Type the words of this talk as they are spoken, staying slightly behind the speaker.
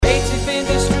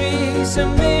is a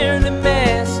merely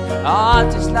mess.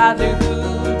 Artists'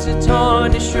 livelihoods are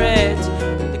torn to shreds.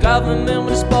 The government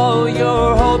will spoil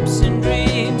your hopes and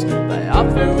dreams by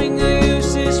offering a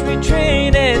useless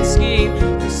retraining scheme.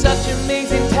 There's such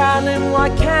amazing talent,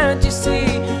 why can't you see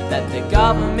that the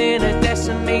government has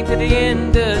decimated the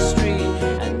industry?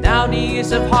 And now the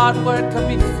years of hard work can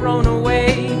be thrown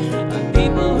away, and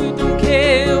people who don't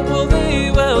care, well,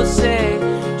 they will say,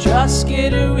 just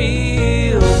get a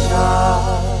real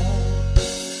job.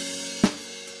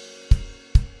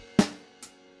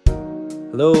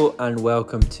 Hello and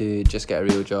welcome to Just Get a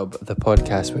Real Job, the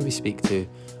podcast where we speak to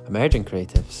emerging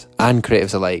creatives and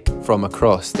creatives alike from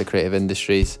across the creative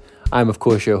industries. I'm of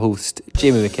course your host,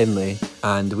 Jamie McKinley,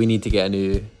 and we need to get a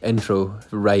new intro,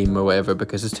 rhyme or whatever,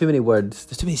 because there's too many words,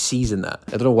 there's too many C's in that.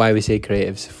 I don't know why we say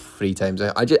creatives 3 times.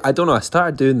 I don't know, I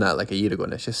started doing that like a year ago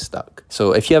and it's just stuck.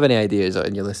 So if you have any ideas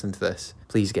and you're listening to this,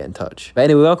 please get in touch. But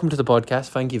anyway, welcome to the podcast.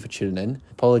 Thank you for tuning in.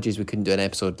 Apologies we couldn't do an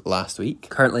episode last week.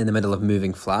 Currently in the middle of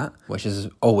moving flat, which is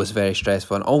always very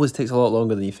stressful and always takes a lot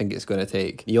longer than you think it's going to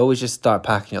take. You always just start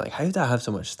packing, you're like, how do I have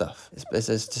so much stuff? It's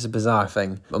just a bizarre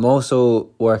thing. I'm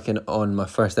also working on my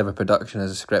first ever production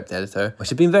as a script editor, which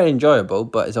has been very enjoyable,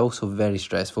 but it's also very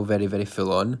stressful, very, very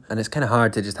full on. And it's kind of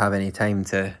hard to just have any time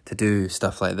to do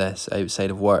stuff like this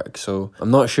outside of work. So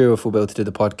I'm not sure if we'll be able to do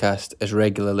the podcast as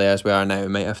regularly as we are now. We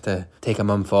might have to take a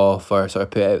month off or sort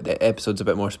of put out the episodes a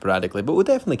bit more sporadically, but we'll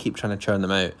definitely keep trying to churn them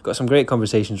out. Got some great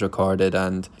conversations recorded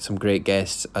and some great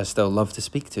guests I still love to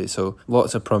speak to, so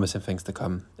lots of promising things to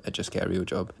come at Just Get a Real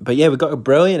Job. But yeah, we've got a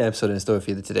brilliant episode in store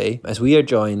for you today, as we are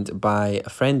joined by a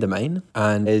friend of mine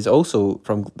and is also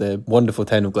from the wonderful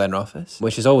town of Glenrothes,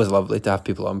 which is always lovely to have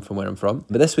people on from where I'm from.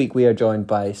 But this week we are joined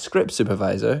by script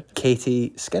supervisor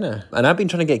Katie Skinner, and I've been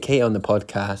trying to get Katie on the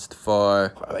podcast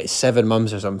for about 7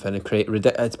 months or something.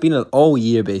 It's been all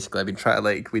year basically. I've been trying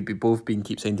to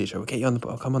keep saying to each other, we'll get you on the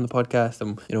come on the podcast,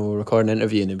 and we'll record an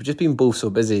interview, and we've just been both so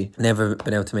busy, never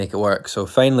been able to make it work. So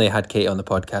finally I had Katie on the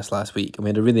podcast last week, and we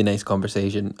had a really nice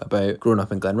conversation about growing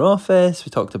up in Glenrothes. We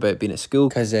talked about being at school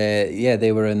because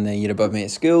they were in the year above me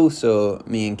at school, so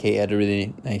me and Katie had a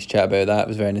really nice chat about that. It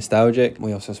was very nostalgic.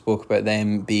 We also spoke about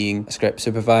them being a script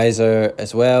supervisor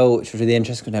as well, which was really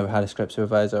interesting. We've never had a script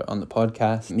supervisor on the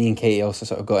podcast. Me and Katie also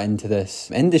sort of got into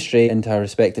this industry, into our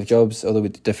respective jobs, although we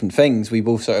did different things. We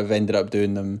both sort of ended up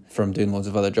doing them from doing loads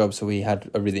of other jobs, so we had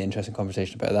a really interesting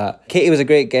conversation about that. Katie was a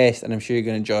great guest, and I'm sure you're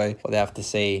going to enjoy what they have to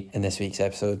say in this week's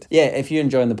episode. Yeah, if you're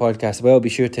enjoying the podcast as well, be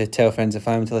sure to tell friends and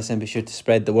family to listen. Be sure to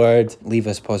spread the word. Leave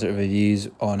us positive reviews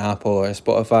on Apple or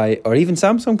Spotify or even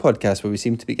Samsung Podcasts, where we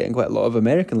seem to be getting quite a lot of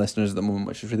American listeners at the moment,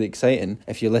 which is really exciting.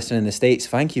 If you're listening in the States,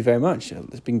 thank you very much.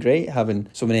 It's been great having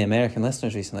so many American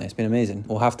listeners recently. It's been amazing.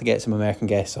 We'll have to get some American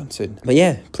guests on soon. But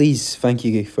yeah, please, thank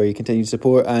you for your continued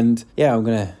support. And yeah, I'm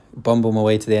going to bumble my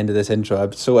way to the end of this intro.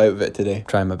 I'm so out of it today.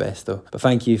 Trying my best though. But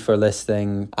thank you for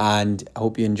listening, and I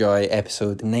hope you enjoy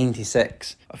episode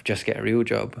 96 of Just Get a Real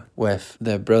Job with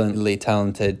the brilliantly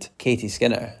talented Katie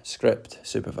Skinner, script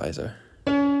supervisor.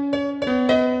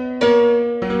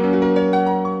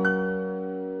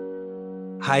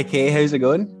 Hi Kate, how's it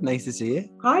going? Nice to see you.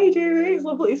 Hi Jamie, it's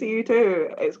lovely to see you too.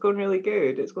 It's going really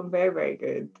good. It's going very, very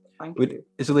good. Thank you.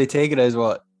 It's only taken us,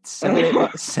 what, 7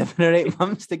 or 8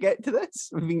 months to get to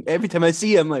this? I mean, every time I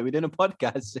see him, like, we're doing a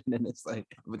podcast soon, and it's like,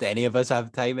 would any of us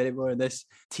have time anymore in this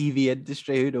TV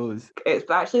industry? Who knows? It's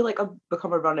actually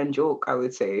become a running joke, I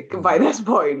would say, by this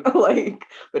point.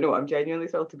 But no, I'm genuinely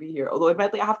thrilled to be here. Although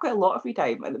admittedly, I have quite a lot of free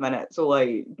time at the minute. So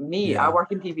I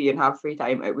work in TV and have free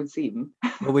time, it would seem.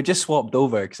 Well, we just swapped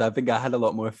over, because I think I had a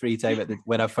lot more free time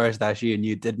when I first asked you and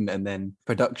you didn't, and then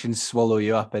productions swallow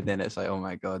you up, and then it's like, oh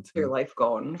my God. Your life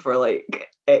gone for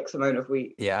X amount of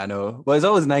weeks. Yeah, I know. Well, it's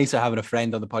always nicer having a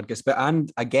friend on the podcast.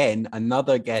 And again,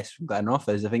 another guest from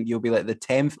Glenrothes. I think you'll be like the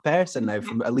 10th person now,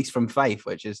 at least from Fife,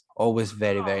 which is always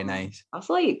very, very nice. That's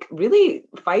really,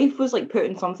 Fife was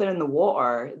putting something in the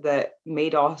water that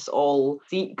made us all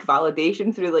seek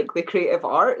validation through the creative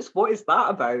arts. What is that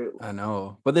about? I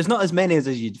know. But there's not as many as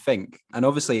you'd think. And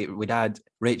obviously we'd had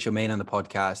Rachel Main on the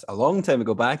podcast a long time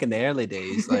ago, back in the early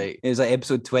days. It was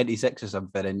episode 26 or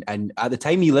something. And at the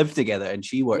time you lived together and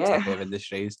she works in the creative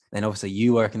industries, then obviously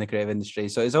you work in the creative industry.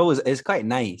 So it's quite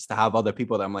nice to have other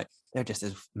people that I'm like, they're just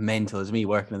as mental as me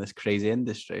working in this crazy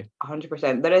industry.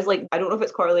 100%. There is I don't know if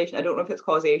it's correlation, I don't know if it's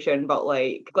causation, but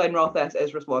Glenrothes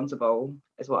is responsible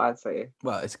is what I'd say.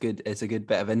 Well, it's good. It's a good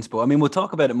bit of inspo. I mean, we'll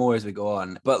talk about it more as we go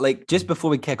on. But like, just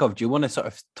before we kick off, do you want to sort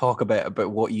of talk about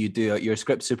what you do? You're a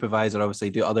script supervisor, obviously,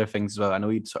 do other things as well. I know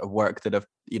you'd sort of worked at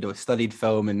studied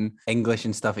film and English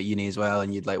and stuff at uni as well,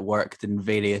 and you'd like worked in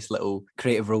various little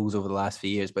creative roles over the last few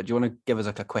years. But do you want to give us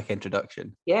like a quick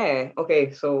introduction? Yeah.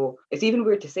 Okay. So it's even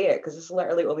weird to say it because it's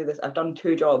literally only this. I've done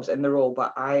 2 jobs in the role,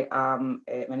 but I am.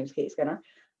 My name's Kate Skinner.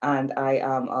 And I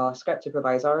am a script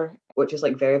supervisor, which is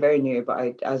like very, very new.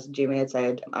 But as Jamie had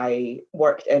said, I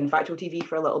worked in factual TV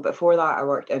for a little bit before that. I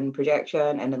worked in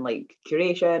projection and in like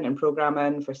curation and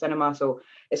programming for cinema. So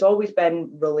it's always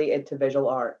been related to visual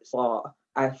arts. But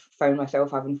I've found myself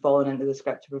having fallen into the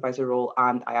script supervisor role,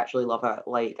 and I actually love it.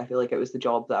 Like, I feel like it was the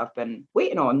job that I've been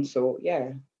waiting on. So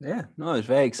yeah. Yeah, no, it's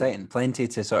very exciting. Plenty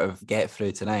to sort of get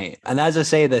through tonight. And as I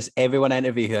say this, everyone I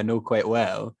interview who I know quite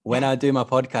well, when I do my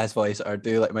podcast voice or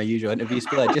do like my usual interview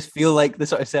spiel, I just feel like the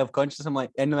sort of self-conscious. I'm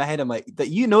like, in my head, I'm like, that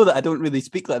that I don't really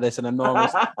speak like this in a normal.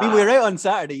 I mean, we were out on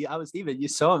Saturday. I was even, you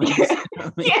saw me.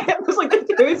 Yeah, it was like,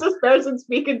 who is this person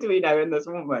speaking to me now in this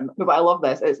moment? No, but I love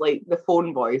this. It's like the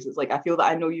phone voice. It's like, I feel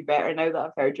that I know you better now that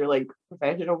I've heard your like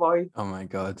professional voice. Oh my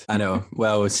God. I know.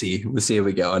 Well, we'll see. We'll see how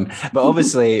we get on. But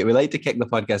obviously, we like to kick the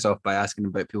podcast off by asking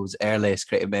about people's earliest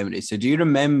creative memories. So do you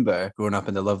remember growing up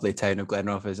in the lovely town of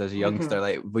Glenrothes as a youngster?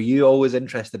 Like, were you always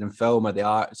interested in film or the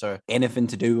arts or anything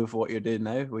to do with what you're doing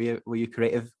now? Were you a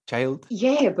creative child?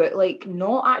 Yeah, but like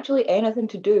not actually anything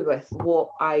to do with what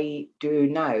I do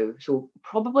now. So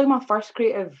probably my first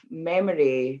creative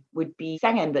memory would be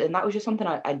singing, but then that was just something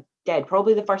I did.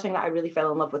 Probably the first thing that I really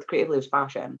fell in love with creatively was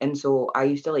fashion. And so I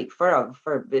used to like for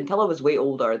until I was way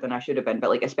older than I should have been, but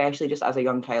like especially just as a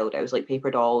young child, I was like paper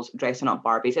dolls, dressing up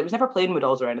Barbies. It was never playing with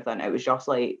dolls or anything. It was just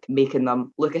like making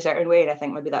them look a certain way. And I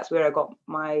think maybe that's where I got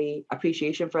my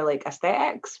appreciation for like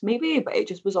aesthetics, maybe, but it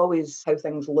just was always how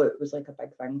things look was like a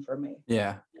big thing for me.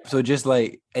 Yeah. So just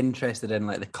like interested in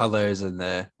like the colours and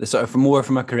the sort of more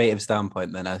from a creative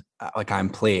standpoint than I'm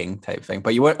playing type thing.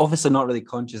 But you were obviously not really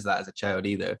conscious of that as a child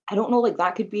either. I don't know, like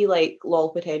that could be like, lol,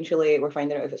 potentially we're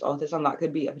finding out if it's autism. That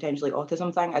could be a potentially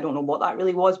autism thing. I don't know what that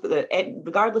really was, but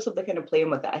regardless of the kind of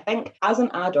playing with it, I think as an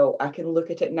adult, I can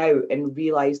look at it now and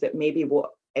realise that maybe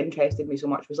what interested me so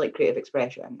much was like creative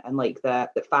expression and like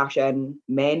that fashion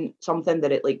meant something,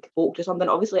 that it like spoke to something.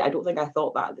 Obviously I don't think I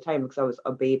thought that at the time because I was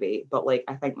a baby, but like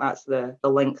I think that's the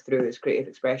link through is creative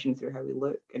expression through how we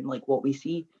look and like what we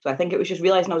see. So I think it was just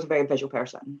realizing I was a very visual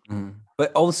person.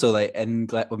 But also like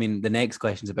the next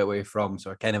question's about where you're from, so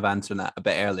we're kind of answering that a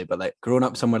bit early, but like growing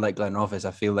up somewhere like Glenrothes,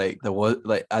 I feel like there was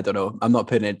like, I don't know, I'm not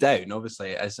putting it down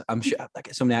obviously, as I'm sure I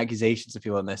get so many accusations of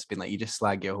people on this being like, you just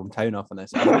slag your hometown off on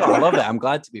this. I love it, I'm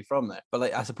glad to be from there, but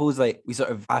like I suppose like we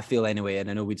sort of, I feel anyway, and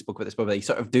I know we'd spoke about this, but like you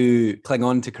sort of do cling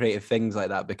on to creative things like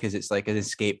that because it's like an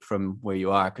escape from where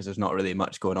you are, because there's not really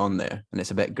much going on there and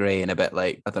it's a bit grey and a bit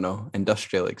like, I don't know,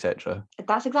 industrial, etc.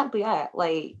 That's exactly it.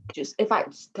 Like, just in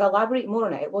fact, to elaborate more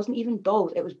on it, it wasn't even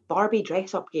dolls, it was Barbie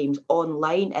dress-up games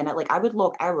online, and it like I would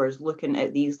log hours looking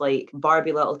at these like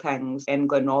Barbie little things in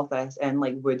Glenrothes and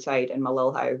like Woodside in my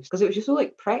little house, because it was just so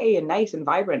like pretty and nice and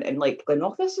vibrant, and like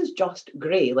Glenrothes is just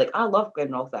great. Like I love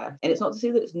Glenrothes, and it's not to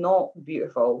say that it's not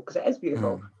beautiful, because it is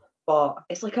beautiful. But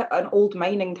it's like an old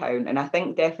mining town, and I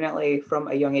think definitely from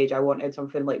a young age I wanted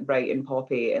something like bright and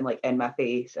poppy and like in my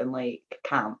face and like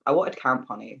camp. I wanted Camp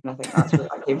Honey, and I think that's where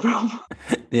that came from.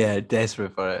 Yeah,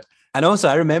 desperate for it. And also,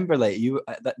 I remember like you.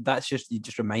 You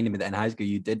just reminded me that in high school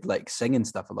you did like singing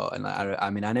stuff a lot. And like, I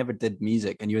mean, I never did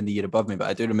music, and you're in the year above me, but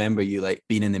I do remember you like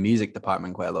being in the music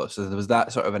department quite a lot. So there was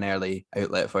that sort of an early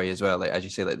outlet for you as well, like as you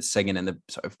say, like the singing and the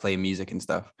sort of playing music and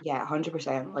stuff. Yeah,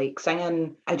 100%. Like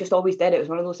singing, I just always did. It was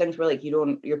one of those things where like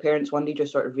your parents one day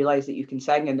just sort of realize that you can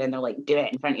sing, and then they're like, do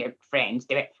it in front of your friends,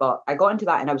 do it. But I got into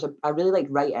that, and I really like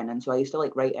writing, and so I used to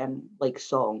like write in like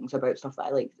songs about stuff that I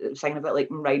like, singing about like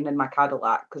riding in my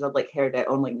Cadillac because I'd like heard it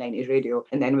on like 90s radio,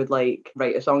 and then would like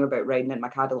write a song about riding in my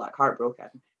Cadillac heartbroken.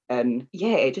 And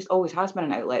yeah, it just always has been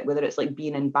an outlet, whether it's like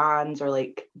being in bands or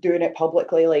like doing it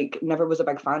publicly. Like never was a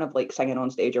big fan of like singing on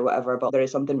stage or whatever, but there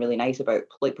is something really nice about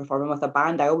like performing with a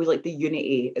band. I always like the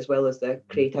unity as well as the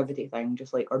creativity thing,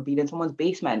 just like, or being in someone's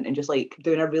basement and just like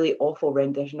doing a really awful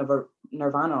rendition of a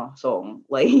Nirvana song.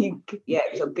 Like, yeah,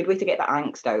 it's a good way to get the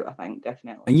angst out, I think,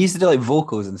 definitely. And you used to do like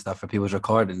vocals and stuff for people's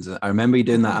recordings. I remember you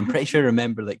doing that. I'm pretty sure I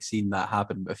remember like seeing that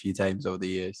happen a few times over the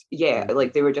years. Yeah,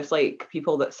 like they were just like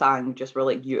people that sang just were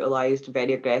like utilized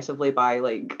very aggressively by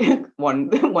like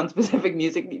one specific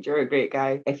music teacher, a great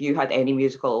guy. If you had any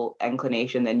musical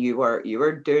inclination, then you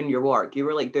were doing your work. You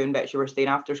were like doing bits. You were staying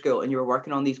after school and you were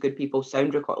working on these good people's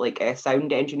sound record, like a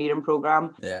sound engineering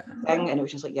program thing. And it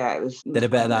was just like, yeah, it was did a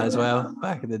bit of that as well.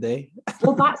 back in the day.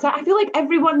 Well, that's it. I feel like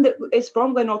everyone that is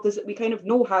from Glenrothes that we kind of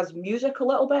know has music a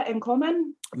little bit in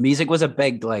common. Music was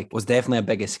definitely a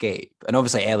big escape. And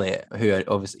obviously Elliot, who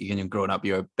obviously, growing up,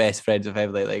 you're best friends with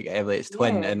Elliot, like Elliot's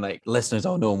twin, and like listeners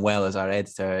all know him well as our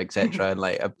editor, etc. And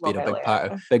like I've been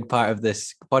a big part of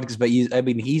this podcast. But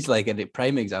he's like a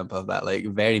prime example of that, like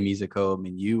very musical. I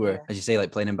mean, you were, as you say,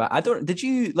 like playing in band. Did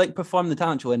you like perform the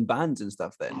talent show in bands and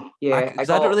stuff then? Yeah. Because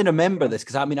I don't really remember this,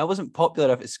 because I wasn't popular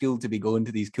enough at school to be going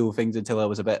to these cool things until I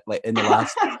was a bit like in the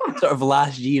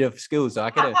last year of school. So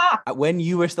I kind of, when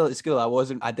you were still at school,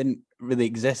 I didn't really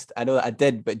exist. I know that I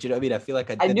did, but do you know what I mean? I feel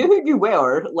like I knew who you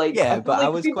were. Like, yeah, but I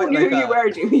was people quite knew who you were.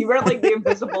 You weren't like the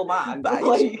invisible man. But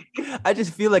I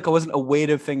just feel like I wasn't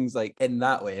aware of things like in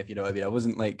that way, if you know what I mean. I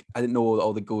wasn't like, I didn't know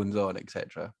all the goings on,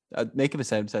 etc. I'd make him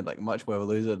sound like much more of a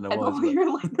loser than I was.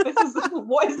 You're like,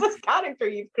 what is this character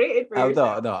you've created for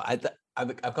yourself? No.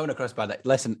 I've come across bad. Like,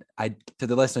 listen, to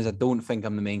the listeners, I don't think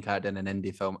I'm the main character in an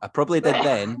indie film. I probably did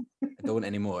then. I don't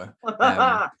anymore.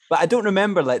 But I don't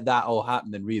remember like that all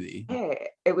happening really. Yeah,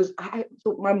 it was.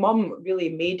 So my mum really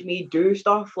made me do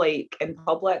stuff like in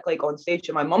public, like on stage.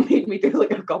 And my mum made me do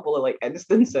like a couple of like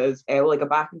instances, like a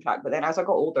backing track. But then as I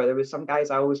got older, there was some guys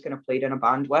I always kind of played in a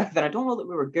band with, and I don't know that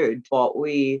we were good, but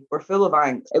we were full of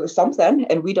angst. It was something,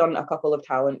 and we done a couple of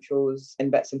talent shows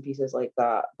and bits and pieces like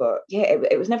that. But yeah,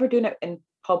 it was never doing it in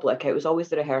public. It was always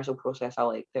the rehearsal process I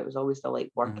liked. It was always the like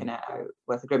working it out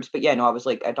with the groups. But yeah, no,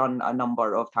 I done a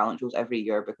number of talent shows every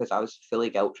year because I was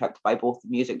fully guilt tripped by both the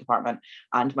music department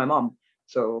and my mum.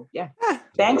 So yeah.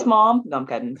 Thanks, Mom. No, I'm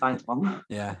kidding. Thanks, Mom.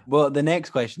 Yeah. Well, the next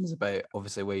question is about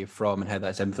obviously where you're from and how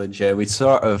that's influenced you. We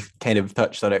sort of kind of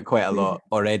touched on it quite a lot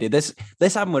already. This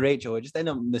happened with Rachel. I just end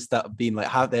up being like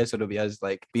half the episode will be us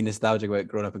like being nostalgic about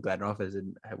growing up in Glenrothes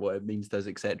and what it means to us,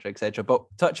 etc., etc. But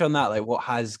touch on that, like what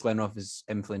has Glenrothes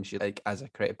influenced you like as a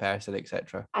creative person,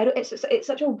 etc. It's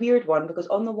such a weird one because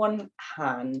on the one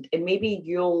hand, and maybe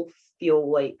you'll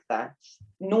feel like this,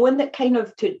 knowing that kind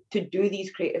of to do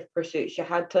these creative pursuits you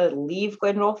had to leave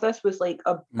Glenrothes was like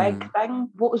a big thing.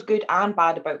 What was good and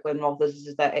bad about Glenrothes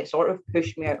is that it sort of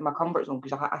pushed me out of my comfort zone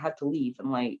because I had to leave,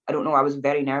 and like I don't know, I was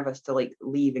very nervous to like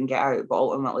leave and get out, but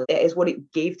ultimately it is what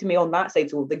it gave to me on that side.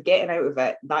 So the getting out of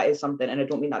it, that is something, and I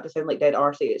don't mean that to sound like dead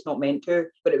arsey, it's not meant to,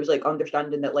 but it was like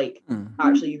understanding that like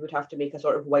actually you would have to make a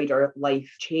sort of wider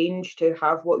life change to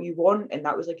have what you want, and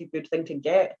that was like a good thing to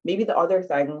get. Maybe the other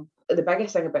thing, the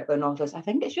biggest thing about Glenrothes, I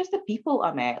think it's just the people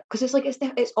I met, because it's like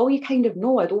it's all you kind of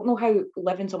know. I don't know how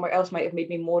living somewhere else might have made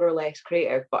me more or less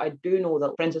creative, but I do know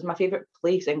that, for instance, my favourite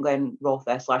place in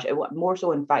Glenrothes / more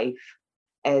so in Fife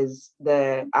is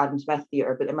the Adam Smith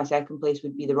Theatre, but then my second place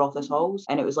would be the Rothes Halls.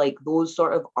 And it was like those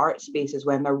sort of art spaces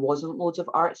when there wasn't loads of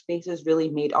art spaces really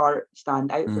made art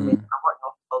stand out for me. I worked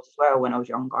in Halls as well when I was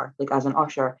younger, like as an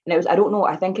usher. And it was, I don't know,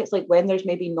 I think it's like when there's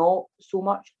maybe not so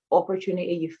much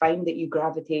opportunity, you find that you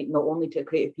gravitate not only to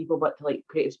creative people but to like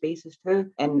creative spaces too.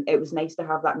 And it was nice to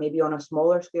have that maybe on a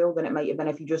smaller scale than it might have been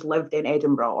if you just lived in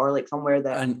Edinburgh or like somewhere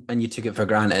that and you took it for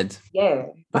granted. Yeah,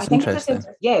 that's interesting.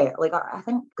 Like I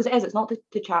think because it's not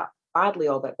to chat badly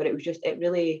of it, but it was just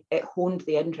it honed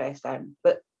the interest in.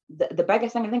 But the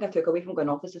biggest thing I think I took away from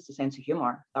Glenrothes is the sense of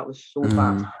humour. That was so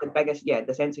fast.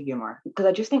 The sense of humour, because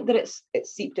I just think that it's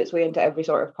seeped its way into every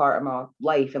sort of part of my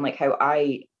life and like how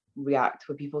I react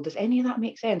with people. Does any of that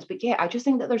make sense? But yeah, I just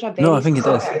think that there's a very I think it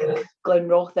does.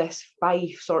 Glenrothes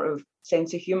Fife sort of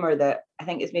sense of humour that I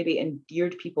think it's maybe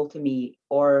endeared people to me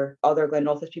or other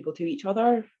Glenrothes people to each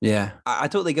other. Yeah, I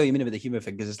totally get what you mean about the humour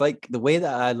thing, because it's like the way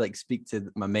that I like speak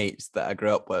to my mates that I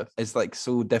grew up with is like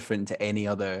so different to any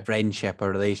other friendship or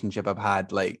relationship I've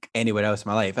had like anywhere else in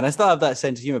my life. And I still have that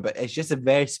sense of humour, but it's just a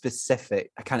very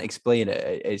specific, I can't explain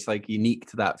it. It's like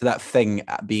unique to that thing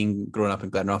at being grown up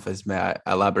in Glenrothes. May I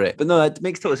elaborate? But no, it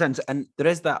makes total sense. And there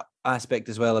is that aspect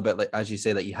as well about, like, as you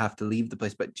say, that you have to leave the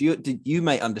place. But you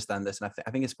might understand this, and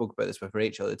I think I spoke about this with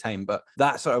Rachel at the time, but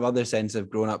that sort of other sense of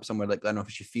growing up somewhere like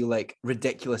Glenrothes, you feel like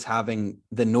ridiculous having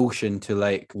the notion to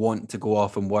like want to go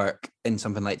off and work in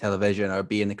something like television or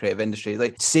be in the creative industry.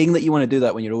 Like saying that you want to do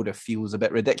that when you're older feels a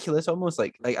bit ridiculous, almost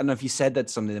like I don't know, if you said that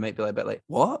to somebody, they might be like a bit like,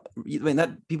 what? I mean,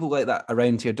 that people like that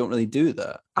around here don't really do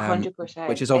that. 100%.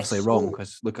 Which is obviously wrong,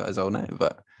 because look at us all now.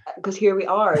 But because here we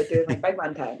are doing like big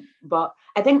man town. But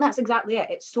I think that's exactly it.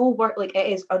 It's so like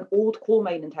it is an old coal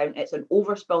mining town. It's an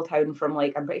overspill town from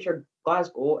like, I'm pretty sure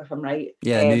Glasgow, if I'm right.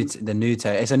 Yeah, the new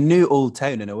town. It's a new old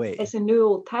town in a way. It's a new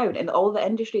old town, and all the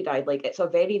industry died. Like, it's a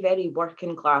very, very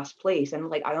working class place. And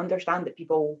like, I understand that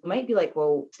people might be like,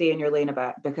 well, stay in your lane a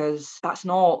bit, because that's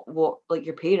not what like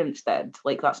your parents did.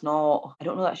 Like, that's not, I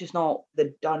don't know, that's just not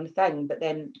the done thing. But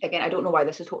then again, I don't know why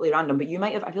this is totally random, but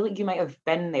I feel like you might have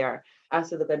been there as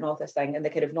to the Glenrothes thing and the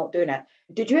kind of not doing it.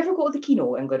 Did you ever go to the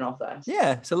Kino in Glenrothes?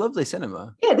 Yeah, it's a lovely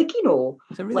cinema. Yeah, the Kino.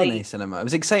 It's a really nice cinema. It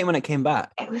was exciting when it came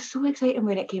back. It was so exciting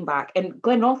when it came back, and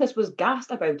Glenrothes was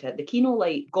gassed about it. The Kino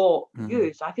got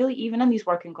used. I feel like even in these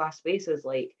working class spaces,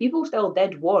 like people still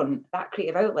did want that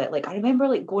creative outlet. Like I remember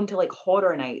like going to like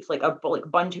horror nights, like a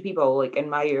bunch of people like in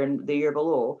my year and the year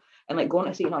below. And like going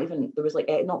to see there was like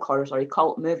not horror, sorry,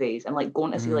 cult movies, and like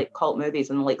going to see like cult movies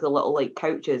and like the little like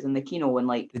couches in the Kino and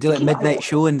like they do like midnight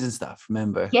showings and stuff.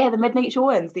 Remember? Yeah, the midnight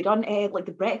showings. They done like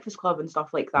the Breakfast Club and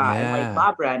stuff like that, and like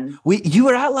Labyrinth. You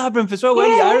were at Labyrinth as well, weren't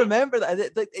you? I remember that.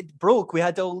 It broke. We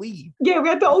had to all leave. Yeah, we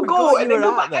had to all go and then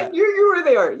go back. I knew you were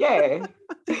there. Yeah.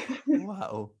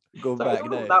 Wow. Go back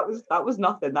now. That was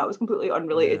nothing. That was completely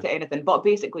unrelated to anything. But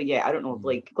basically, yeah, I don't know.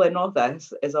 Like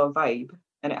Glenrothes is a vibe.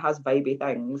 And it has vibey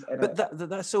things. But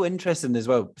that's so interesting as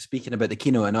well, speaking about the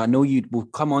Kino. And I know we'll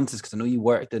come on to this because I know you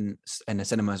worked in a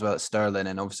cinema as well at Stirling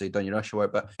and obviously done your usher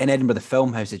work. But in Edinburgh, the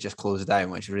film house has just closed down,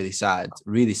 which is really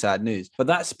sad news. But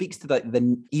that speaks to like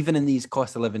even in these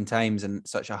cost of living times and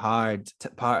such a hard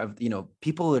part of,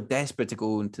 people are desperate to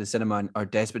go into the cinema and are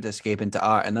desperate to escape into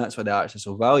art. And that's why the arts are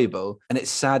so valuable. And it's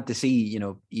sad to see,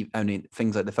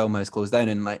 things like the film house closed down.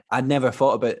 And like, I'd never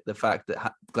thought about the fact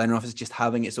that Glenrothes just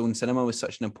having its own cinema was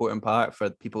such an important part for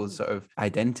people's sort of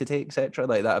identity, etc.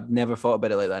 Like that. I've never thought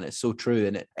about it like that, and it's so true.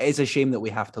 And it is a shame that we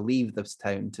have to leave this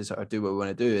town to sort of do what we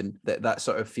want to do, and that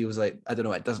sort of feels like, I don't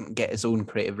know, it doesn't get its own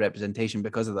creative representation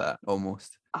because of that,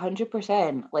 almost.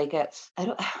 100%. Like it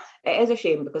is a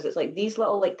shame because it's like these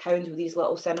little like towns with these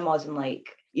little cinemas and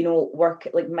like work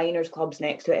like miners clubs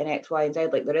next to it and X, Y, and Z.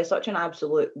 Like there is such an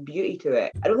absolute beauty to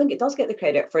it. I don't think it does get the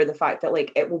credit for the fact that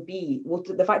like it will be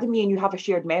the fact that me and you have a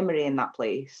shared memory in that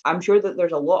place. I'm sure that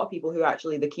there's a lot of people who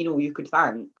actually the Kino you could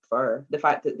thank for the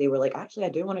fact that they were like, actually I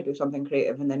do want to do something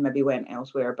creative, and then maybe went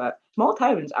elsewhere. But small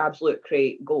towns absolute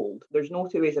create gold. There's no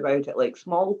two ways about it. Like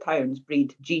small towns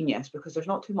breed genius because there's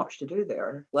not too much to do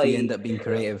there. Like you end up being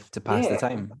creative to pass the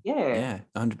time. Yeah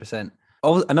 100%.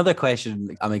 Oh, another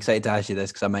question, I'm excited to ask you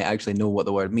this because I might actually know what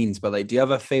the word means, but like, do you have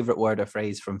a favourite word or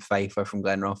phrase from Fife or from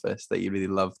Glenrothes that you really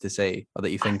love to say or that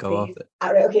you think of often?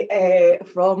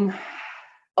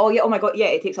 Oh my god, yeah,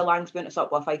 it takes a lang spoon to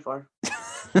sup with a fifer.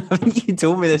 I think you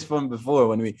told me this one before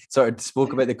when we sort of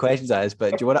spoke about the questions I asked,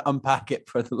 but do you want to unpack it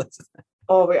for the listener?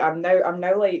 Oh wait, I'm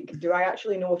now like, do I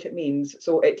actually know what it means?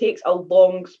 So it takes a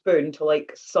long spoon to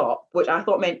like sup, which I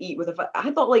thought meant eat with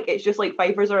I thought like it's just like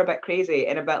Fifers are a bit crazy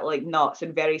and a bit like nuts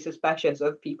and very suspicious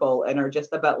of people and are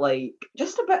just a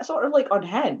bit sort of like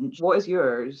unhinged. What is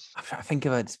yours? I think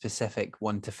about a specific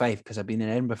one to Fife because I've been in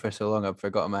Edinburgh for so long. I've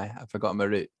forgotten my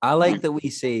route. I like that we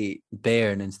say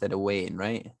Bairn instead of Wayne,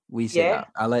 right? We say that.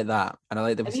 I like that, and I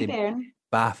like that we say Bairn.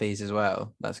 Baffies as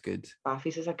well. That's good.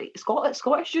 Baffies is a great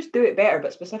Scottish just do it better,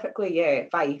 but specifically,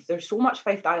 Fife. There's so much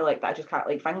Fife dialect that I just can't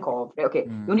like think of. Right, okay,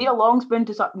 you'll need a long spoon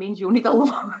to sup means you'll need a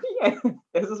long.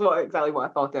 This is exactly what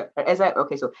I thought it. Is it?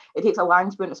 Okay, so it takes a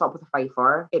long spoon to sup with a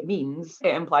Fifer. It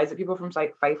implies that people from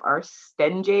Fife are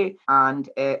stingy, and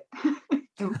it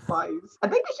implies. I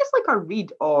think it's just like a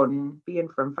read on being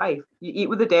from Fife. You eat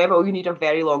with the devil, you need a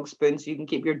very long spoon so you can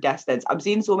keep your distance. I'm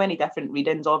seeing so many different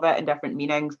readings of it and different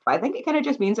meanings, but I think it kind of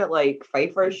just means that like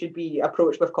Fifers should be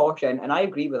approached with caution, and I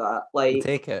agree with that. Like, we'll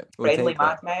take it. Friendly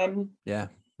madmen. Yeah.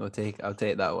 I'll take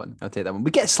that one. We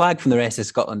get slag from the rest of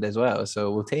Scotland as well, so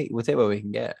we'll take what we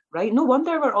can get. Right. No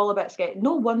wonder we're all a bit scared.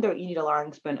 No wonder you need a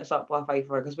larynx spoon to sup with a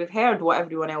Fifer, because we've heard what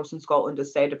everyone else in Scotland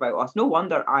has said about us. No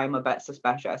wonder I'm a bit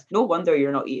suspicious. No wonder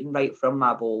you're not eating right from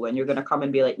my bowl and you're going to come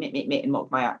and be like, mate, and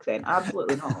mock my accent.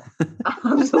 Absolutely not.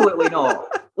 Absolutely not.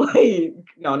 Like,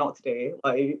 no, not today.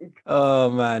 Like,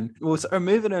 oh man. Well, so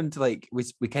moving on to like,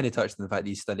 we kind of touched on the fact that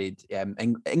you studied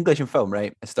English and film,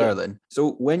 right, at Stirling. Yeah.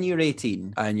 So when you're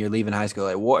 18 and you're leaving high school,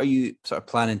 like, what are you sort of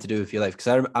planning to do with your life?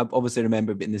 Because I obviously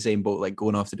remember being in the same boat, like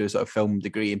going off to do a sort of film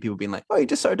degree, and people being like, "Oh, you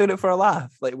just sort of doing it for a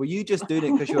laugh." Like, were you just doing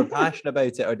it because you were passionate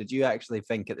about it, or did you actually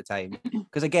think at the time?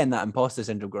 Because again, that imposter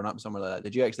syndrome growing up somewhere like that,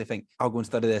 did you actually think, "I'll go and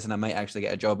study this and I might actually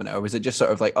get a job in it," or was it just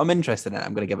sort of like, "I'm interested in it,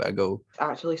 I'm going to give it a go"? It's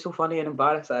actually so funny and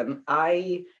embarrassing.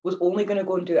 I was only going to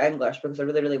go and do English because I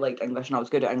really, really liked English, and I was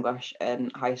good at English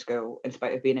in high school, in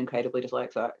spite of being incredibly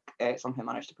dyslexic. Somehow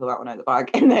managed to pull that one out of the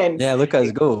bag, and then look at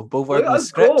us go. Both working with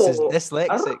scripts as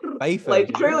dyslexic.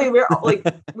 Like truly,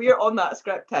 we're on that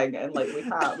script thing, and like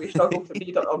we struggle to read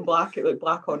it on black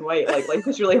on white. Like life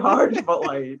is really hard, but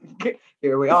like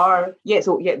here we are.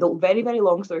 The very, very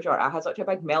long story short, I had such a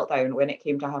big meltdown when it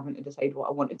came to having to decide what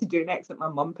I wanted to do next that my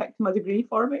mum picked my degree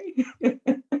for me.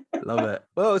 Love it.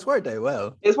 Well, it's worked out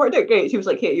well. It's worked out great. She was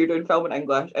like, hey, you're doing film in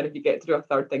English, and if you get to do a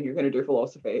third thing, you're going to do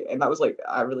philosophy. And that was like,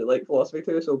 I really like philosophy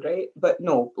too, so great. But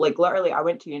no, like literally, I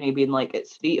went to uni being like,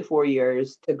 it's 3 to 4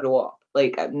 years to grow up.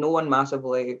 Like, no one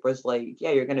massively was like,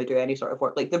 yeah, you're going to do any sort of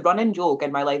work. Like, the running joke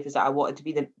in my life is that I wanted to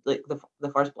be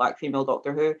the first black female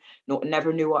Doctor Who. No,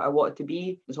 never knew what I wanted to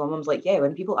be. So my mum's like, yeah,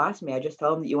 when people ask me, I just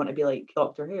tell them that you want to be like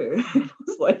Doctor Who. I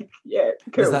was like, yeah,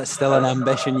 cool. Is that still an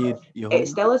ambition you hold? It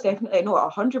still is definitely, no,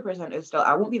 100% is still,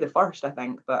 I won't be the first, I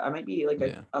think, but I might be like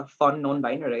a fun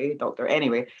non-binary doctor.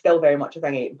 Anyway, still very much a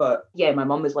thingy. But yeah, my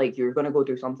mum was like, you're going to go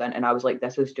do something. And I was like,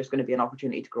 this is just going to be an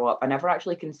opportunity to grow up. I never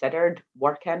actually considered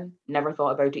working, never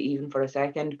thought about it even for a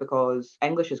second, because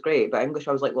English is great. But English,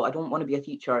 I was like, well, I don't want to be a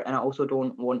teacher and I also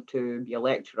don't want to be a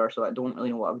lecturer. So I don't really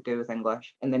know what I would do with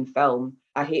English. And then film,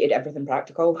 I hated everything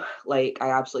practical. Like, I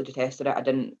absolutely detested it. I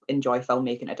didn't enjoy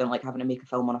filmmaking. I didn't like having to make a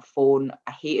film on a phone.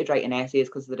 I hated writing essays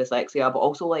because of the dyslexia, but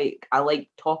also like I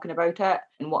liked talking about it.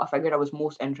 And what I figured I was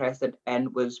most interested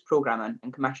in was programming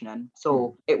and commissioning.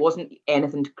 So it wasn't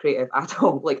anything creative at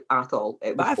all, like at all.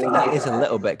 It was, but I think that is a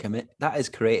little bit that is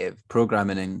creative.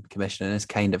 Programming and commissioning is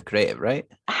kind of creative, right?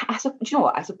 Do you know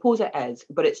what? I suppose it is,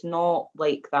 but it's not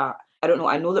like that. I don't know.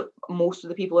 I know that most of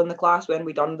the people in the class, when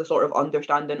we done the sort of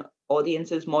understanding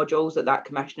audiences modules that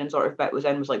commissioning sort of bit was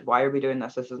in, was like, why are we doing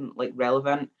this? This isn't like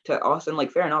relevant to us. And like,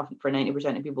 fair enough, for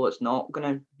 90% of people, it's not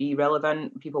going to be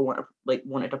relevant. People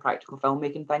wanted a practical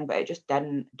filmmaking thing, but it just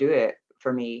didn't do it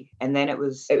for me. And then it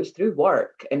was through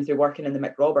work and through working in the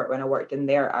McRobert when I worked in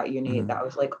there at uni that I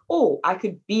was like, oh, I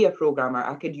could be a programmer.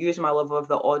 I could use my love of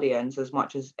the audience as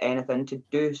much as anything to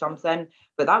do something.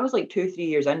 But that was like 2-3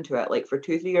 years into it. Like for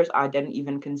 2-3 years, I didn't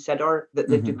even consider that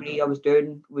the degree I was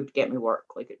doing would get me work.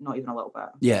 Like not even a little bit.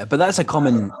 Yeah, but that's a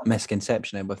common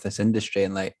misconception with this industry.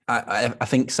 And like, I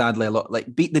think sadly a lot, like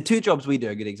the two jobs we do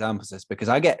are good examples of this, because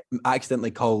I get accidentally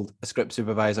called a script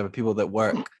supervisor with people that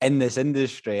work in this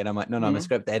industry. And I'm like, no, I'm a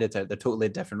script editor. They're totally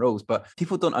different roles. But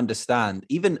people don't understand.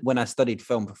 Even when I studied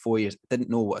film for 4 years, I didn't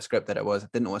know what a script editor was. I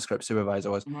didn't know what a script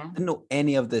supervisor was. I didn't know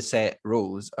any of the set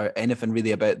roles or anything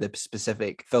really about the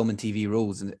specific film and TV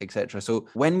roles and etc. So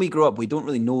when we grow up, we don't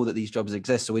really know that these jobs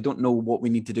exist. So we don't know what we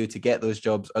need to do to get those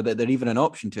jobs, or that they're even an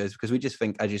option to us, because we just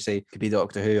think, as you say, could be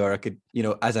Doctor Who, or I could,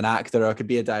 as an actor, or I could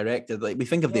be a director. Like we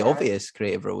think of the obvious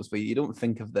creative roles, but you don't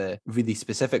think of the really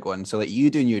specific ones. So like you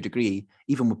doing your degree,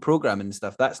 even with programming and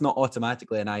stuff, that's not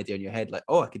automatically an idea in your head. Like,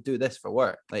 oh, I could do this for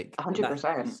work. Like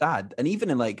 100%. Sad. And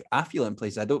even in like affluent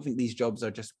places, I don't think these jobs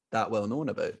are just that well known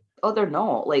about. Oh, they're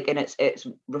not. Like, and it's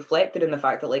reflected in the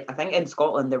fact that, like, I think in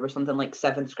Scotland there were something like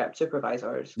 7 script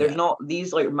supervisors. There's not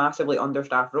these like massively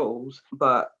understaffed roles,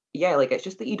 but yeah, like it's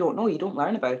just that you don't know, you don't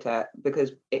learn about it,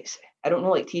 because it's, I don't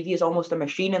know, like TV is almost a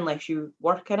machine unless you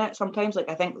work in it sometimes. Like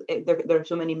I think there are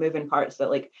so many moving parts that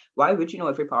like, why would you know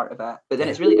every part of it? But then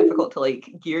it's really difficult to like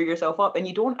gear yourself up, and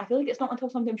you don't, I feel like it's not until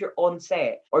sometimes you're on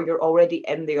set or you're already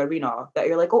in the arena that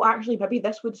you're like, oh, actually maybe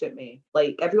this would suit me.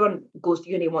 Like everyone goes to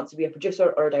uni and wants to be a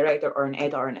producer or a director or an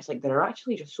editor, and it's like there are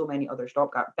actually just so many other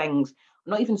stopgap things,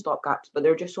 not even stopgaps, but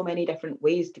there are just so many different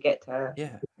ways to get to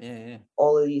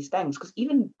all of these things. Because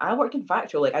even I worked in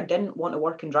factual, like I didn't want to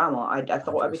work in drama. I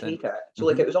thought 100%. I would hate it. So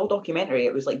like it was all documentary.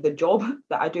 It was like the job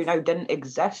that I do now didn't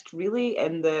exist really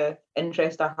in the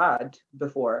interest I had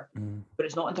before. But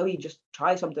it's not until you just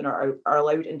try something or are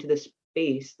allowed into this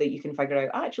space that you can figure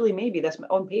out, actually maybe this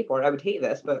on paper I would hate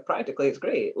this, but practically it's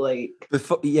great. Like that's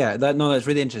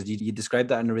really interesting. You described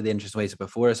that in a really interesting way. So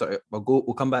before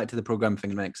we'll come back to the program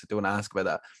thing in a minute, because I don't want to ask about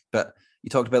that, but you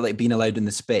talked about like being allowed in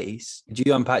the space. Do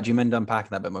you mind unpacking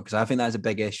that a bit more? Because I think that's a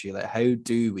big issue. Like, how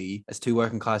do we, as two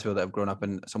working class people that have grown up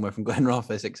in somewhere from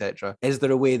Glenrothes, etc., is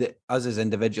there a way that us as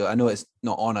individuals, I know it's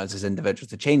not on us as individuals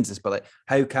to change this, but like,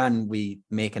 how can we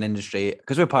make an industry,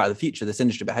 because we're part of the future of this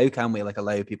industry, but how can we like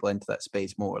allow people into that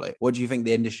space more? Like, what do you think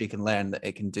the industry can learn that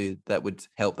it can do that would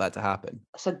help that to happen?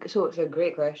 So it's a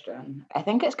great question. I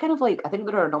think it's kind of like, I think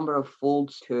there are a number of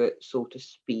folds to it, so to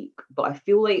speak, but I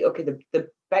feel like, okay, the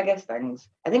biggest things,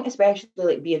 I think, especially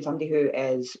like being somebody who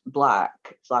is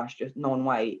black / just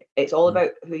non-white, it's all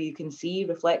about who you can see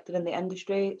reflected in the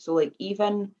industry. So like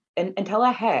even until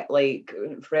I hit like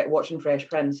watching Fresh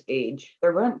Prince age,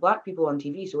 there weren't black people on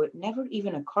TV, so it never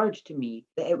even occurred to me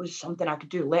that it was something I could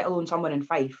do, let alone someone in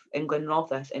Fife in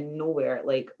Glenrothes in nowhere,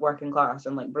 like working class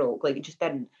and like broke. Like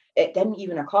it didn't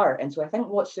even occur. And so I think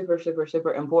what's super, super,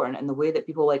 super important in the way that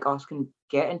people like us can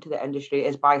get into the industry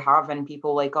is by having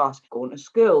people like us going to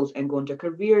schools and going to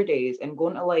career days and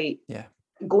going to like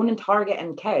going and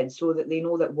targeting kids so that they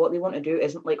know that what they want to do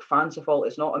isn't like fanciful.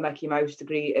 It's not a Mickey Mouse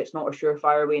degree. It's not a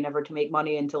surefire way never to make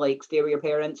money and to like stay with your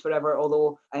parents forever.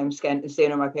 Although I am staying with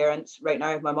my parents right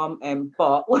now, my mum.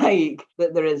 But like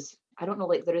that there is, I don't know,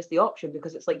 like there is the option,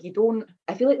 because it's like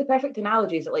I feel like the perfect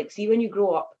analogy is that like, see, when you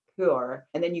grow up poor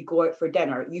and then you go out for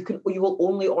dinner, you will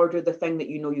only order the thing that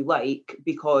you know you like,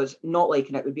 because not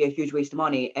liking it would be a huge waste of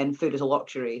money, and food is a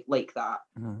luxury like that.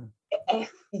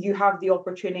 If you have the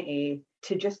opportunity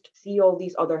to just see all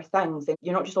these other things, then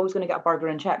you're not just always going to get a burger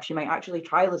and chips. You might actually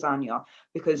try lasagna,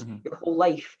 because your whole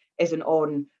life isn't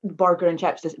on burger and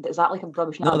chips. Is that like a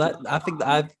rubbish analogy? No,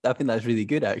 I think that's really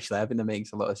good, actually. I think that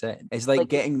makes a lot of sense. It's like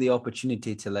getting the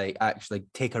opportunity to like actually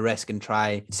take a risk and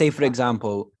try. Say, for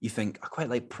example, you think, I quite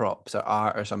like props or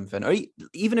art or something, or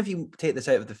even if you take this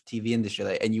out of the TV industry,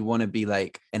 like, and you want to be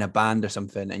like in a band or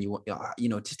something, and you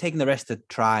want, just taking the risk to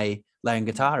try learn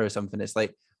guitar or something. It's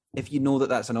like, if you know that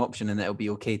that's an option and it'll be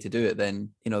okay to do it, then,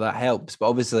 that helps. But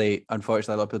obviously,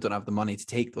 unfortunately, a lot of people don't have the money to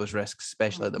take those risks,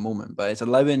 especially at the moment. But it's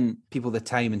allowing people the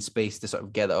time and space to sort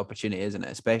of get that opportunity, isn't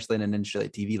it? Especially in an industry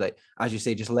like TV, like, as you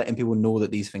say, just letting people know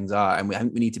that these things are. And I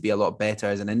think we need to be a lot better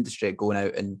as an industry at going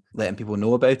out and letting people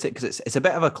know about it, because it's a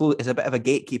bit of a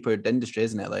gatekeepered industry,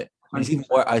 isn't it? Like, it's even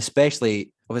more,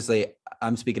 especially, obviously,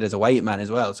 I'm speaking as a white man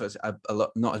as well, so it's a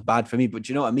lot not as bad for me. But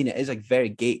do you know what I mean? It is a very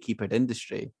gatekeepered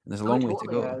industry, and there's a long way to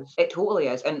go. It totally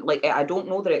is, and like, I don't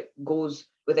know that it goes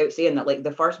without saying that, like,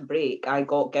 the first break I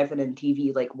got given in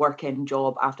TV, like working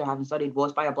job after having studied,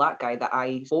 was by a black guy that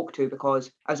I spoke to,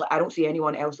 because I was like, I don't see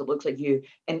anyone else that looks like you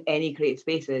in any creative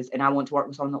spaces, and I want to work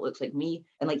with someone that looks like me.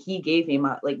 And like, he gave me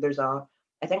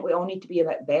I think we all need to be a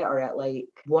bit better at like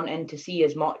wanting to see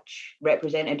as much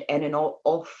represented in and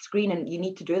off screen, and you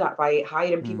need to do that by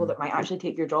hiring people that might actually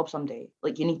take your job someday.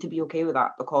 Like, you need to be okay with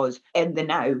that, because in the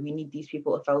now we need these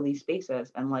people to fill these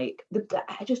spaces. And like,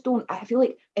 I feel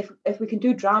like if we can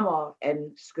do drama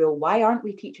in school, why aren't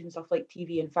we teaching stuff like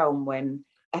TV and film, when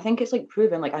I think it's like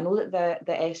proven, like, I know that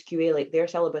the SQA, like, their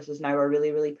syllabuses now are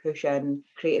really, really pushing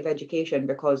creative education,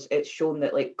 because it's shown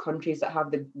that like countries that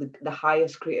have the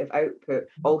highest creative output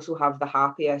also have the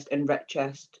happiest and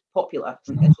richest populace.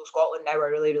 And so Scotland now are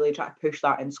really, really trying to push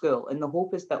that in school. And the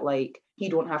hope is that like, you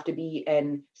don't have to be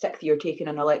in sixth year taking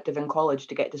an elective in college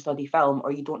to get to study film,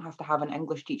 or you don't have to have an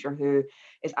English teacher who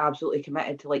is absolutely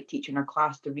committed to like teaching her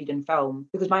class to read and film.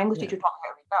 Because my English teacher taught me how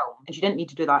to read film, and she didn't need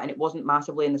to do that, and it wasn't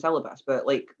massively in the syllabus. But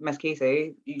like, Miss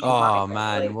Casey, oh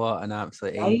man, like, what an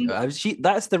absolute angel.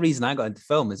 That's the reason I got into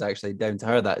film, is actually down to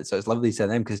her. That, so it's lovely to see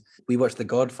them, because we watched The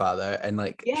Godfather, and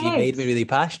like, she made me really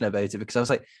passionate about it, because I was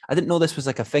like, I didn't know this was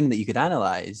like a thing that you could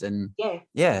analyze. And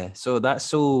so that's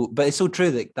so, but it's so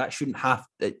true that shouldn't have,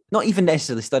 not even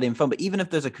necessarily studying film, but even if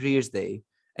there's a careers day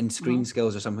and screen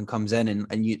skills or something comes in,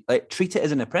 and you like treat it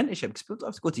as an apprenticeship, because people don't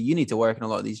have to go to uni to work in a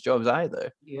lot of these jobs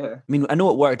either. I mean, I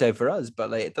know it worked out for us, but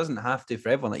like, it doesn't have to for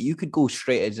everyone. Like, you could go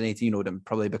straight as an 18-year-old and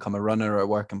probably become a runner, or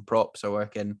work in props, or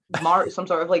work in some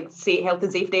sort of like health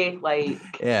and safety, like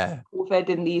COVID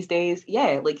in these days.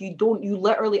 Like, you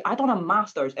literally, I done a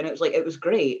master's, and it was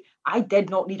great. I did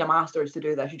not need a master's to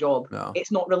do this job. No.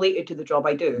 It's not related to the job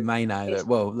I do. Mine either.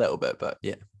 Well, a little bit, but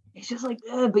yeah. It's just like,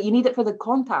 but you need it for the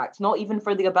contacts, not even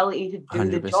for the ability to do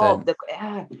 100%. The job. It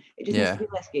just needs to be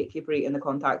less gatekeepery, and the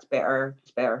contacts better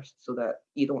dispersed, so that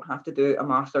you don't have to do a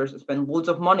master's and spend loads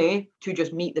of money to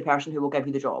just meet the person who will give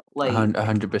you the job. Like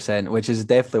 100%, which is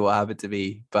definitely what happened to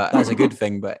me, but that's a good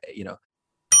thing. But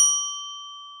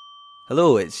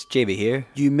Hello, it's JB here.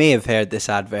 You may have heard this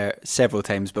advert several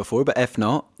times before, but if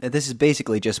not, this is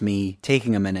basically just me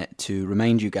taking a minute to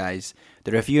remind you guys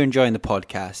that if you're enjoying the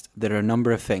podcast, there are a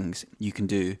number of things you can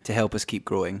do to help us keep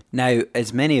growing. Now,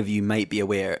 as many of you might be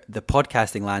aware, the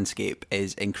podcasting landscape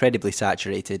is incredibly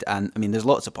saturated, and I mean, there's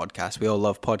lots of podcasts, we all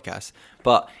love podcasts,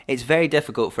 but it's very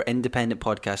difficult for independent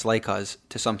podcasts like us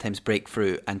to sometimes break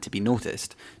through and to be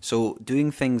noticed. So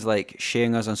doing things like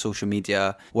sharing us on social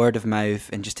media, word of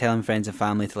mouth, and just telling friends and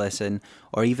family to listen,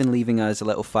 or even leaving us a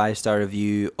little 5-star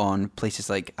review on places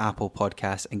like Apple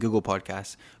Podcasts and Google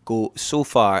Podcasts go so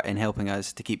far in helping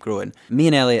us to keep growing. Me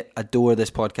and Elliot adore this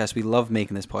podcast. We love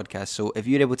making this podcast. So if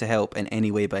you're able to help in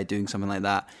any way by doing something like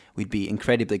that, we'd be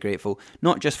incredibly grateful.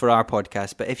 Not just for our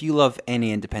podcast, but if you love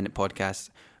any independent podcast,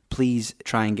 please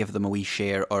try and give them a wee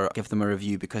share or give them a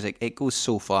review, because it goes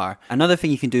so far. Another thing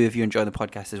you can do if you enjoy the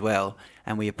podcast as well,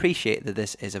 and we appreciate that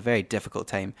this is a very difficult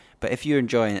time, but if you're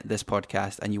enjoying this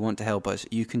podcast and you want to help us,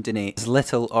 you can donate as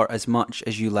little or as much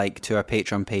as you like to our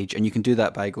Patreon page, and you can do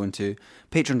that by going to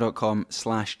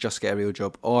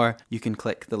patreon.com/justgetarealjob, or you can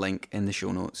click the link in the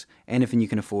show notes. Anything you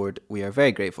can afford, we are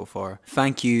very grateful for.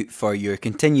 Thank you for your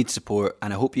continued support,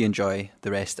 and I hope you enjoy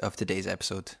the rest of today's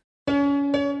episode.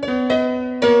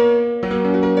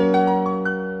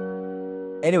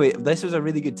 Anyway, this was a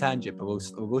really good tangent, but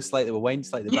we'll wind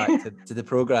slightly back to the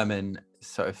programming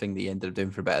sort of thing that you ended up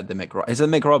doing for a bit at the Mick. Is it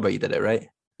Mick Robert you did it, right?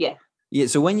 Yeah. Yeah,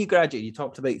 so when you graduated, you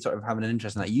talked about sort of having an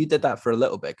interest in that. You did that for a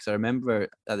little bit, because I remember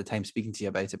at the time speaking to you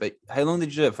about it. But how long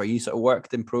did you do it for? You sort of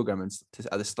worked in programming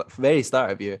at the very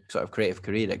start of your sort of creative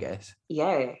career, I guess.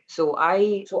 Yeah, so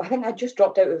I think I just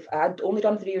dropped out of. I'd only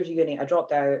done 3 years of uni. I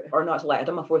dropped out, or not, I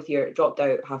done my 4th year, dropped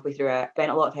out halfway through it.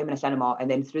 Spent a lot of time in a cinema,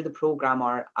 and then through the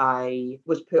programmer, I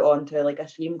was put onto like a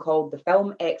scheme called the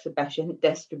Film Exhibition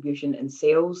Distribution and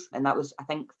Sales, and that was, I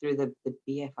think, through the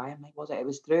BFI. I think was it? It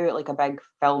was through like a big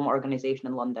film organisation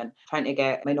in London, trying to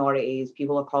get minorities,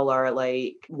 people of colour,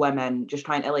 like women, just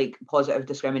trying to like positive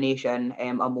discrimination,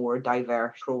 a more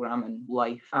diverse programming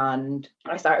life. And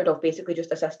I started off basically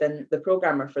just assisting the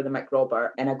programmer for the Mick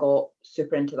Robert, and I got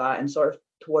super into that, and sort of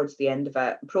towards the end of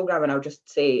it, programming, I'll just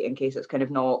say in case it's kind of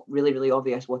not really, really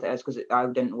obvious what it is, because I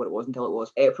didn't know what it was until it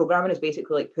was. Programming is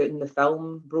basically like putting the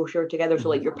film brochure together. So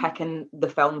like you're picking the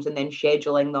films and then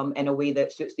scheduling them in a way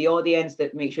that suits the audience,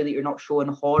 that makes sure that you're not showing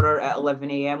horror at 11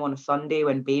 a.m. on a Sunday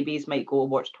when babies might go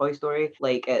watch Toy Story.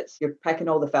 Like you're picking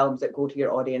all the films that go to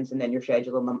your audience and then you're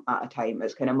scheduling them at a time.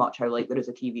 It's kind of much how like there is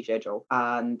a TV schedule.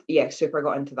 And yeah, super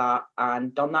got into that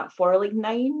and done that for like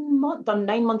 9 months, done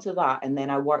 9 months of that. And then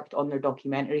I worked on their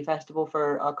documentary festival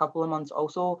for a couple of months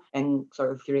also, and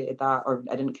sort of curated that, or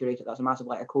I didn't curate it, that's a massive,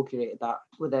 like I co-curated that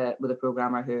with a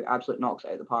programmer who absolutely knocks it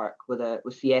out of the park with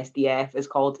CSDF. It's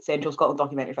called Central Scotland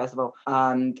Documentary Festival,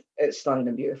 and it's stunning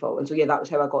and beautiful. And so yeah, that was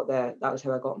how I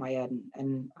got my in,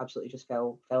 and absolutely just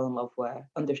fell in love with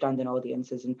understanding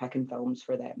audiences and picking films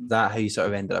for them. Is that how you sort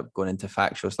of ended up going into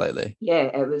factual slightly? Yeah,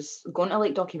 it was going to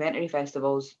like documentary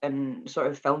festivals and sort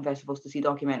of film festivals to see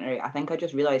documentary. I think I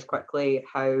just realised quickly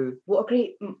what a great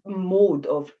mode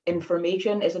of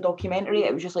information is a documentary.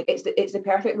 It was just like it's the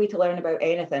perfect way to learn about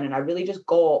anything, and I really just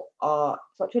got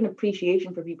such an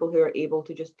appreciation for people who are able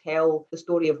to just tell the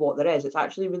story of what there is. It's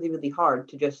actually really, really hard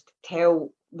to just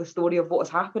tell the story of what's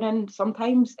happening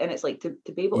sometimes, and it's like to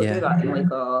be able to do that in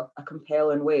like a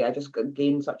compelling way. I just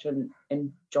gained such an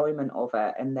enjoyment of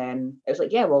it, and then it was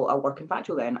like, yeah, well, I'll work in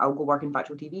factual then. I'll go work in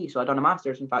factual TV. So I done a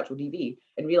master's in factual TV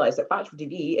and realised that factual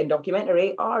TV and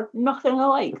documentary are nothing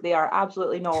alike. They are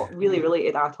absolutely not really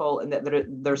related at all, and that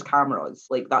there's cameras.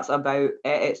 Like that's about it.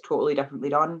 It's totally differently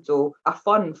done. So a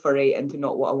fun foray into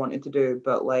not what I wanted to do,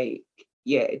 but like,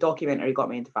 yeah, documentary got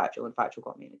me into factual, and factual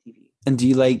got me into TV. And do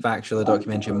you like factual or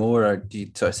documentary more, or do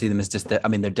you sort of see them as just, I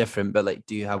mean, they're different, but like,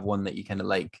 do you have one that you kind of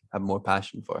like have more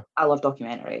passion for? I love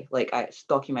documentary. Like,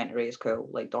 documentary is cool.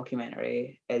 Like,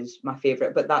 documentary is my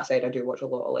favourite. But that said, I do watch a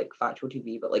lot of like factual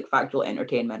TV, but like factual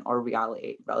entertainment or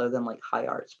reality rather than like high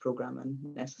arts programming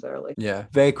necessarily. Yeah.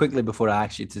 Very quickly before I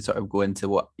asked you to sort of go into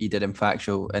what you did in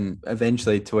factual and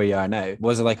eventually to where you are now,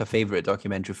 was there like a favourite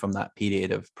documentary from that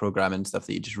period of programming stuff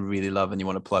that you just really love and you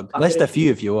want to plug? List a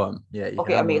few if you want. Yeah.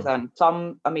 Okay, amazing.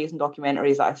 Some amazing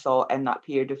documentaries that I saw in that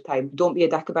period of time. Don't Be a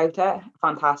Dick About It,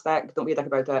 fantastic. Don't Be a Dick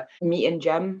About It. Meeting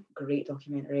Jim, great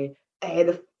documentary.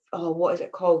 What is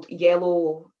it called?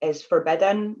 Yellow is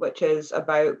Forbidden, which is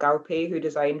about Galpay, who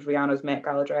designed Rihanna's Met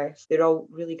Gala dress. They're all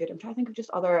really good. I'm trying to think of just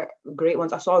other great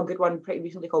ones. I saw a good one pretty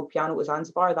recently called Piano to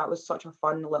Zanzibar. That was such a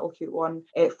fun little cute one.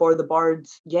 For the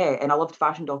Birds, yeah. And I loved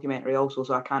fashion documentary also,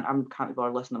 so I can't be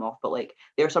bothered listing them off. But like,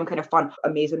 there's some kind of fun,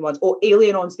 amazing ones. Oh,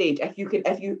 Alien on Stage. If you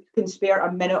can spare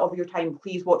a minute of your time,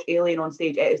 please watch Alien on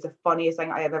Stage. It is the funniest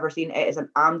thing I have ever seen. It is an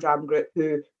Amdram group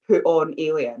who put on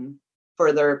Alien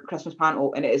for their Christmas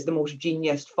panel, and it is the most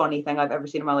genius, funny thing I've ever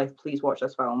seen in my life. Please watch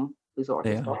this film. Please watch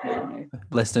this documentary.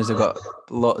 Listeners have got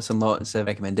lots and lots of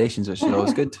recommendations, which is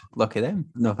always good. Lucky them.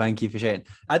 No, thank you for sharing.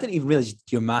 I didn't even realise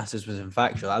your master's was in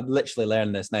factual. I'm literally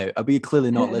learning this now. I'll be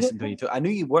clearly not listening to you. I knew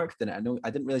you worked in it. I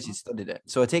didn't realise you studied it.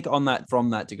 So I take it on that from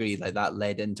that degree, like that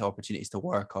led into opportunities to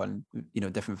work on,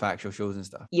 different factual shows and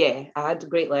stuff. Yeah, I had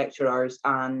great lecturers,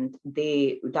 and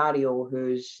Dario,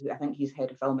 I think he's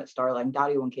head of film at Stirling.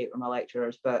 Dario and Kate were my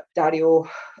lecturers, but Dario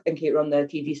and Kate run the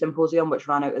TV symposium, which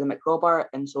ran out of the Mick Robert,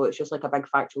 and so it's just like a big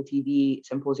factual TV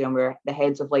symposium where the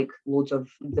heads of like loads of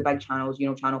the big channels,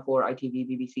 Channel 4, ITV,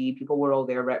 BBC, people were all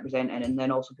there representing, and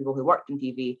then also people who worked in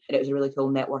TV. And it was a really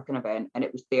cool networking event, and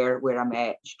it was there where I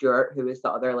met Stuart, who was the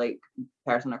other like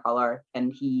person of colour,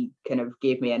 and he kind of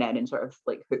gave me an in and sort of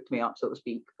like hooked me up, so to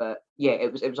speak. But yeah,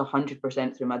 it was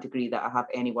 100% through my degree that I have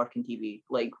any work in TV,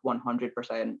 like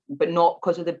 100%, but not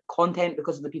because of the content,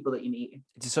 because of the people that you meet.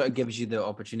 It just sort of gives you the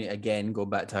opportunity, again, go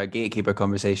back to our gatekeeper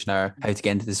conversation, or how to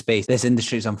get into the space. This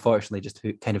industry is unfortunately just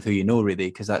who you know, really,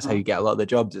 because that's how you get a lot of the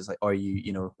jobs. It's like, or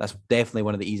that's definitely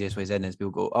one of the easiest ways in, is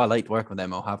people go, oh, I like to work with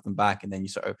them, I'll have them back, and then you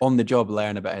sort of on the job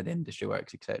learn about how the industry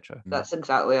works, etc. That's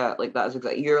exactly it. Like, that's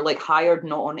exactly, you're like hired hired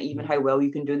not on even how well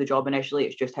you can do the job initially,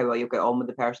 it's just how well you get on with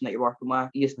the person that you're working with.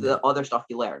 The other stuff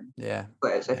you learn. Yeah.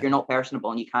 But if you're not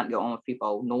personable and you can't get on with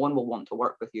people, no one will want to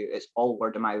work with you. It's all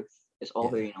word of mouth. It's all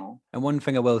who you know. And one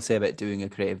thing I will say about doing a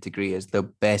creative degree is the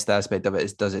best aspect of it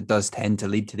is it does tend to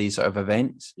lead to these sort of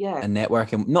events and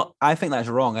networking. I think that's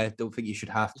wrong. I don't think you should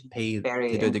have to pay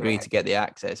to do a degree to get the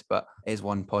access, but it is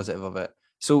one positive of it.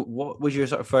 So what was your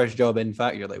sort of first job in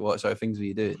Factual? Like, what sort of things were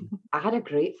you doing? I had a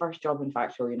great first job in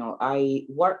Factual, I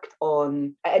worked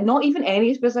on, not even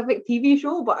any specific TV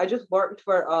show, but I just worked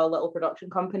for a little production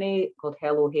company called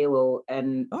Hello Halo,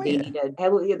 and needed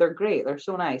Hello, they're great, they're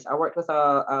so nice. I worked with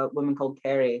a woman called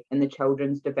Terry in the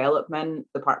children's development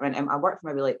department, and I worked for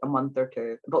maybe like a month or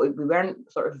two, but we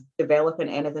weren't sort of developing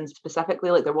anything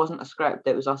specifically, like there wasn't a script,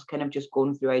 it was us kind of just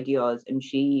going through ideas, and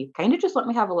she kind of just let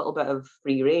me have a little bit of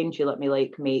free reign. She let me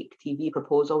like make TV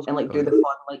proposals and like do the fun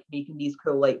like making these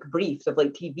cool like briefs of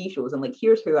like TV shows, and like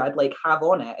here's who I'd like have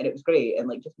on it, and it was great, and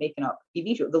like just making up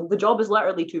TV shows. The job is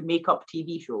literally to make up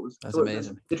TV shows. That's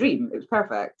amazing. The dream. It was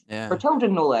perfect. For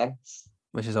children, no less.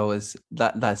 Which is always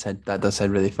that does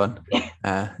sound really fun.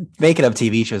 Making up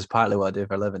TV shows is partly what I do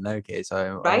for a living now, Kate.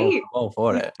 So I'm all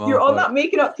for it. You're on that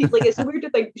making up TV. Like it's so weird to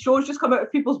think shows just come out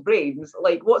of people's brains.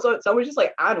 Like what's on? Someone's just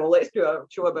like, I know, let's do a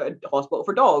show about a hospital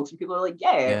for dogs, and people are like,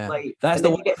 like that's the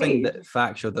one thing that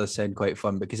Factual does sound quite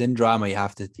fun, because in drama you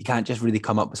can't just really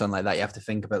come up with something like that. You have to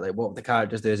think about like what the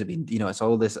characters do. Has it been, it's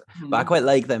all this. But I quite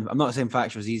like them. I'm not saying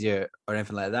Factual is easier or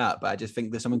anything like that, but I just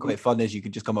think there's something quite fun is you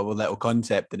could just come up with a little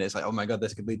concept, and it's like, oh my god,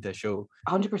 this could lead to a show.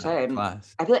 100%.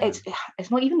 I feel like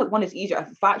it's not even that one is easier.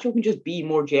 Factual can just be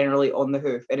more generally on the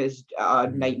hoof. It is a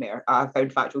nightmare. I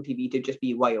found Factual TV to just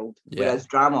be wild. Whereas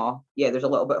drama, there's a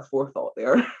little bit of forethought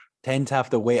there. Tend to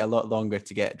have to wait a lot longer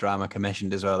to get drama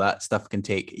commissioned as well. That stuff can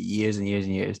take years and years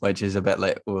and years, which is a bit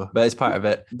like, but it's part of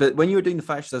it. But when you were doing the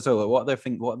Factual as well, like,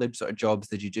 what other sort of jobs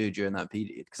did you do during that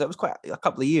period? Because that was quite a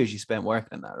couple of years you spent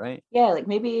working on that, right? Yeah, like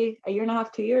maybe a year and a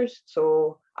half, 2 years.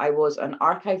 So I was an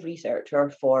archive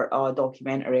researcher for a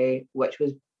documentary, which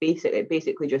was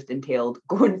basically just entailed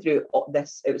going through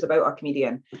this. It was about a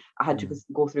comedian. I had to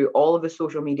go through all of his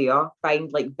social media,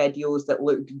 find like videos that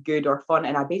looked good or fun,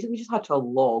 and I basically just had to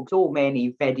log so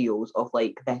many videos of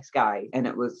like this guy, and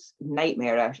it was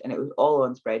nightmarish, and it was all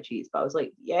on spreadsheets. But I was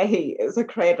like, yay, it's a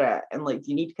credit, and like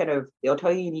you need they'll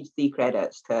tell you need 3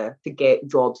 credits to get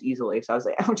jobs easily. So I was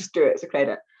like, I'll just do it. It's a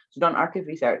credit. So done archive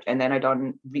research, and then I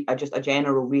done just a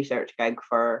general research gig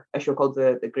for a show called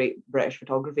the Great British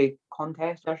Photography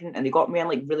Contest version, and they got me in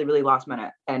like really, really last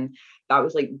minute, and that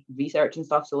was like research and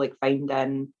stuff. So like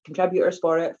finding contributors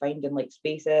for it, finding like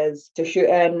spaces to shoot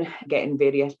in, getting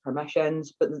various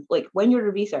permissions. But like when you're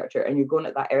a researcher and you're going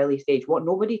at that early stage, what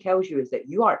nobody tells you is that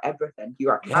you are everything. You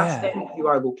are casting, you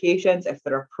are locations. If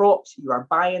there are props, you are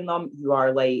buying them. You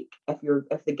are like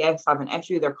if the guests have an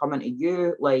issue, they're coming to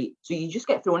you. Like so you just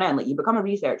get thrown in. Like you become a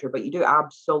researcher, but you do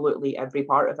absolutely every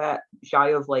part of it,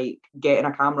 shy of like getting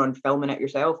a camera and filming it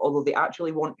yourself, although they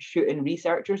actually want shooting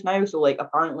researchers now. So like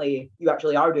apparently you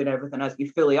actually are doing everything as you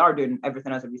fully are doing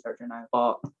everything as a researcher now.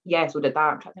 But so did that.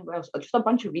 I'm trying to think what else. Just a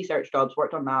bunch of research jobs,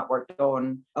 worked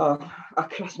on a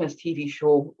Christmas TV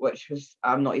show, which was,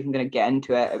 I'm not even going to get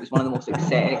into it. It was one of the most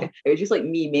exciting. It was just like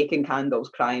me making candles,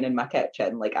 crying in my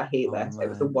kitchen. Like I hate this. Man. It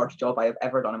was the worst job I have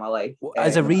ever done in my life.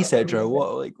 As a researcher,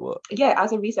 what? Yeah,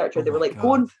 as a researcher, they were like,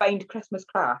 go and find Christmas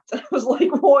crafts. I was like,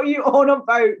 what are you on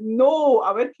about? No,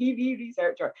 I'm a TV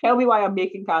researcher. Tell me why I'm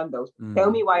making candles.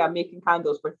 Tell me why I'm making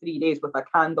candles for 3 days with a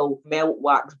candle melt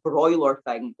wax broiler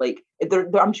thing. Like,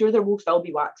 I'm sure there will still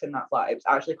be wax in that flat. It was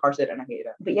actually cursed and I hated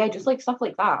it. But yeah, just like stuff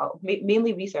like that.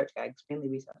 Mainly research gigs. Mainly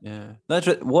research. Yeah.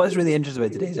 What's really interesting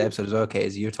about today's episode as well, okay,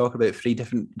 is you're talking about 3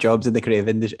 different jobs in the creative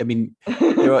industry. I mean,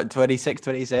 you're what, 26,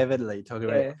 27? Like, talking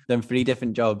about them 3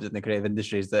 different jobs in the creative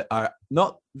industries that are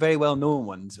not very well known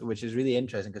ones, which is really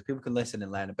interesting because people can listen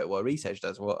and learn about what research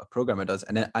does, what a programmer does,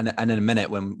 and in a minute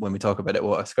when we talk about it,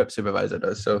 what a script supervisor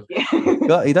does. So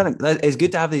it's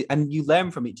good to have these, and you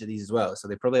learn from each of these as well. So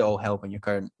they probably all help in your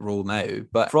current role now.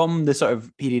 But from the sort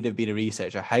of period of being a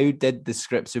researcher, how did the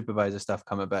script supervisor stuff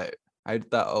come about? How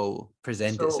did that all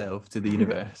present itself to the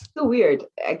universe? So weird.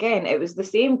 Again, it was the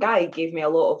same guy gave me a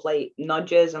lot of like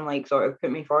nudges and like sort of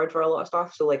put me forward for a lot of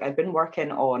stuff. So like I've been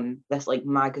working on this like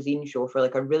magazine show for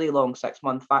like a really long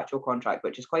 6-month Factual contract,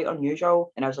 which is quite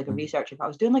unusual. And I was like a researcher. I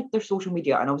was doing like their social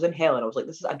media and I was in hell and I was like,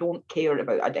 I don't care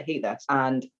about, I hate this.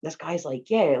 And this guy's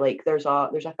like, yeah, like there's a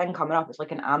thing coming up. It's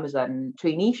like an Amazon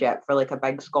traineeship for like a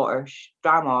big Scottish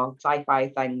drama sci-fi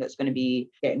thing that's going to be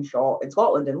getting shot in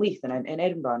Scotland and Leith and in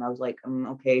Edinburgh. And I was like, like,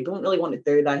 okay, don't really want to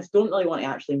do this. Don't really want to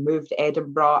actually move to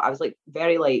Edinburgh. I was like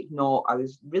very like, no, I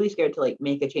was really scared to like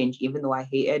make a change, even though I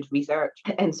hated research.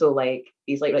 And so like,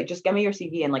 he's like, just give me your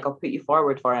CV and like, I'll put you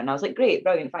forward for it. And I was like, great,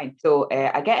 brilliant, fine. So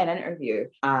I get an interview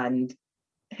and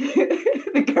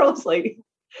the girl's like,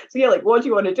 so yeah, like, what do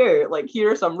you want to do? Like, here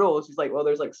are some roles. She's like, well,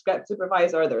 there's like script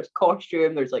supervisor, there's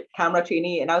costume, there's like camera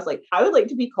trainee. And I was like, I would like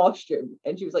to be costume.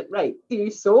 And she was like, right, do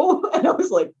you sew? And I was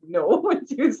like, no. And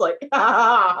she was like, ha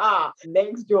ha ha.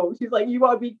 Next joke. She's like, you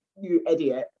want to be, you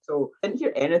idiot. So I didn't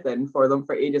hear anything for them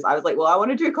for ages. I was like, well, I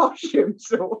want to do costume.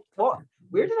 So what?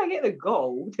 Where did I get the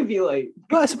goal to be like?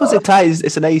 Well, I suppose it ties.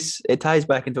 It ties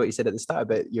back into what you said at the start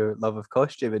about your love of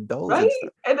costume and dolls, right? and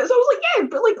stuff. And so I was like, yeah,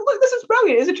 but like, look, this is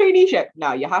brilliant. It's a traineeship.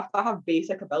 Now you have to have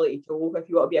basic ability to if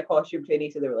you want to be a costume trainee.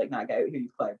 So they were like, nah, get out here, you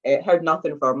clown. Heard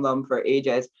nothing from them for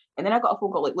ages. And then I got a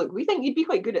phone call like, look, we think you'd be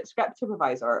quite good at script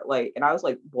supervisor. Like, and I was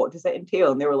like, what does it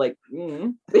entail? And they were like,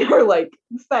 they were like,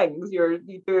 things. You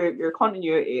do your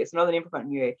continuity. It's another name for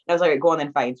continuity. And I was like, go on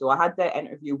then, fine. So I had the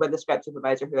interview with the script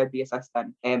supervisor who I'd be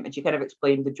assistant, and she kind of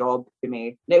explained the job to me.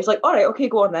 And it was like, all right, okay,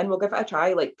 go on then. We'll give it a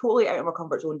try. Like, totally out of my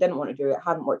comfort zone. Didn't want to do it.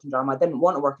 Hadn't worked in drama. Didn't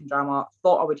want to work in drama.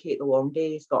 Thought I would hate the long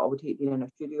days. Thought I would hate being in a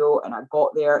studio. And I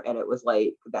got there, and it was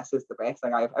like, this is the best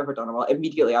thing I've ever done. Well,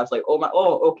 immediately I was like,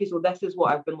 okay, so this is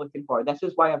what I've been looking for. This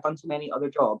is why I've done so many other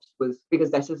jobs, was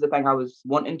because this is the thing I was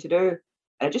wanting to do.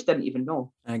 And I just didn't even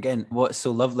know. And again, what's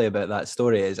so lovely about that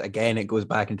story is, again, it goes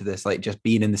back into this, like, just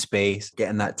being in the space,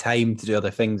 getting that time to do other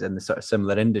things in the sort of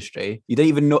similar industry. You didn't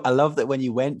even know. I love that when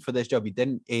you went for this job, you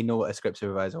didn't A, know what a script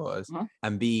supervisor was,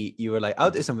 and B, you were like,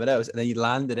 I'll do something else. And then you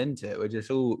landed into it, which is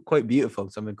so quite beautiful,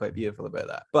 something quite beautiful about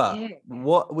that. But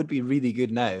what would be really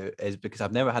good now is, because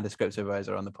I've never had a script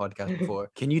supervisor on the podcast before,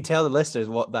 can you tell the listeners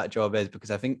what that job is? Because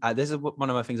I think this is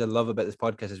one of my things I love about this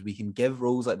podcast, is we can give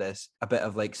roles like this a bit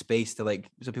of like space to like,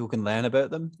 so people can learn about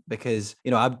them, because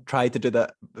I've tried to do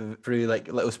that through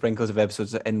like little sprinkles of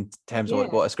episodes in terms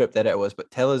of what a script editor was. But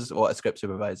tell us what a script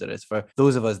supervisor is for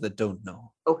those of us that don't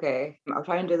know. Okay, I'll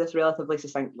try and do this relatively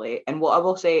succinctly. And what I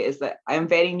will say is that I am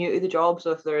very new to the job,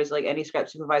 so if there is like any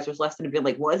script supervisors listening and being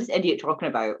like, what is this idiot talking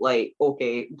about? Like,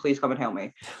 okay, please come and help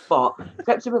me. But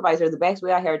script supervisor, the best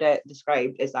way I heard it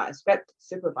described is that a script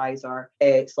supervisor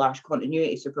 /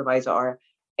 continuity supervisor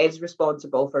is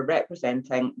responsible for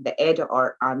representing the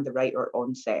editor and the writer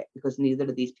on set, because neither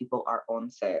of these people are on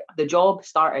set. The job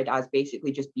started as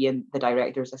basically just being the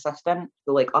director's assistant.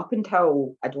 So like up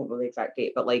until, I don't know the exact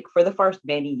date, but like for the first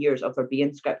many years of there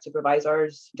being script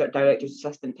supervisors, director's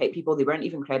assistant type people, they weren't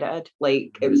even credited.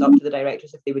 Like, it was up to the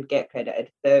directors if they would get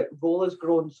credited. The role has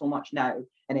grown so much now.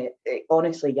 And it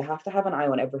honestly, you have to have an eye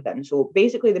on everything. So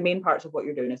basically the main parts of what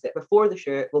you're doing is that before the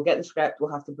shoot, we'll get the script,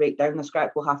 we'll have to break down the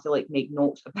script, we'll have to like make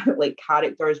notes about like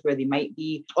characters, where they might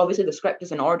be. Obviously the script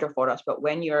is in order for us, but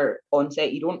when you're on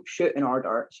set, you don't shoot in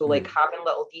order. So like having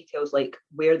little details like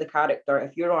where the character,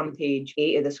 if you're on page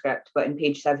 8 of the script, but in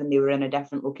page 7 they were in a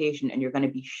different location, and you're going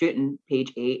to be shooting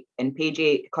page 8, and page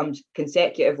 8 comes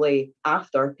consecutively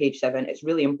after page 7, it's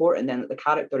really important then that the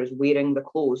character is wearing the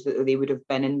clothes that they would have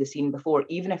been in the scene before,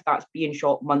 even if that's being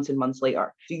shot months and months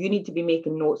later. So you need to be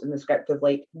making notes in the script of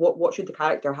like, what should the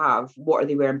character have? What are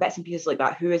they wearing? Bits and pieces like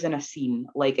that. Who is in a scene?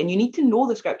 Like, and you need to know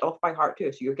the script off by heart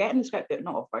too. So you're getting the script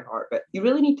not off by heart, but you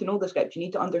really need to know the script. You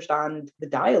need to understand the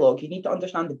dialogue. You need to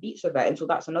understand the beats of it. And so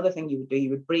that's another thing you would do. You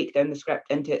would break down the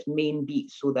script into its main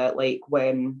beats, so that like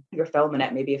when you're filming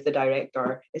it, maybe if the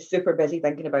director is super busy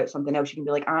thinking about something else, you can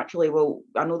be like, actually, well,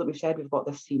 I know that we've said we've got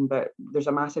this scene, but there's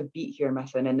a massive beat here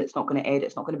missing, and it's not going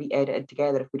to be edited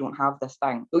together if we don't have this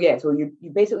thing. So yeah, so you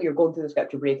basically, you're going through the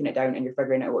script, you're breaking it down, and you're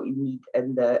figuring out what you need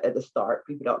at the start,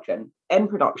 pre-production. In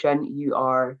production, you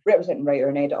are representing writer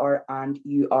and editor, and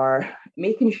you are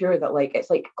making sure that like, it's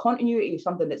like continuity is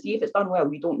something that, see if it's done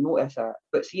well, you don't notice it,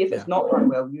 but see if it's not done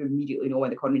well, you immediately know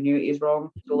when the continuity is wrong.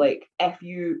 So like, if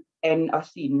you in a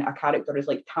scene, a character is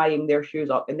like tying their shoes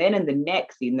up, and then in the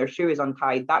next scene their shoe is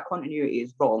untied, that continuity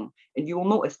is wrong, and you will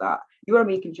notice that. You are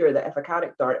making sure that if a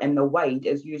character in the wide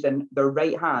is using their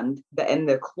right hand, that in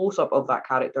the close-up of that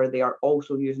character they are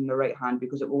also using the right hand,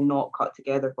 because it will not cut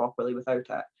together properly without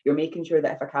it. You're making sure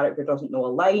that if a character doesn't know a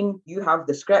line, you have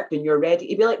the script and you're ready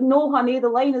to be like, no honey, the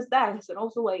line is this. And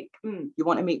also like, you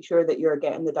want to make sure that you're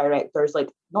getting the director's, like,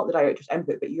 not the director's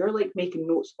input, but you're like making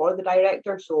notes for the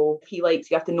director. So if he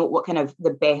likes, you have to note what kind of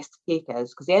the best take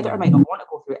is, because the editor might not want to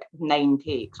go through 9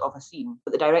 takes of a scene,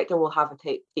 but the director will have a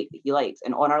take that he likes.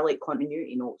 And on our like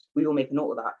continuity notes, we will make a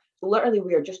note of that. So literally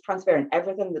we are just transferring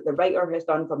everything that the writer has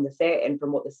done from the set and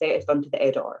from what the set has done to the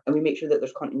editor. And we make sure that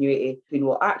there's continuity between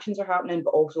what actions are happening,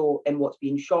 but also in what's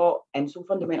being shot. And so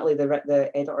fundamentally the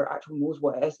editor actually knows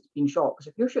what it is that's being shot. Because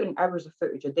if you're shooting hours of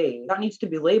footage a day, that needs to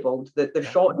be labelled, that the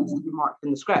shot needs to be marked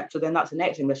in the script. So then that's the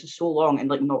next thing. This is so long and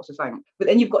like not succinct. But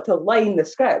then you've got to line the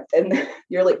script and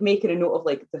you're like making a note of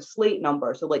like the slate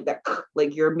number. So like that,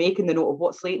 like you're making the note of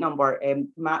what slate number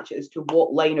matches to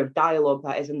what line of dialogue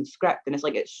that is in the script. And it's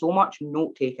like, it's so much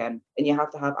note taking and you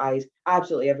have to have eyes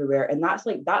absolutely everywhere. And that's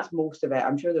most of it.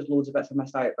 I'm sure there's loads of bits I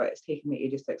missed out, but it's taken me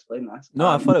ages to explain this. No,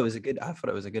 I thought it was a good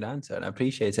answer and I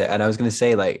appreciate it. And I was going to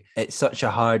say, like, it's such a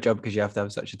hard job because you have to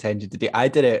have such attention to do. I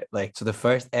did it like, so the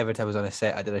first ever time I was on a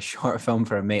set, I did a short film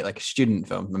for a mate, like a student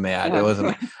film. It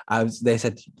wasn't, they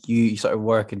said, you sort of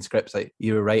work in scripts, like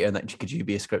you're a writer and like, could you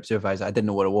be a script supervisor? I didn't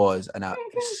know what it was. And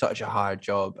it's such a hard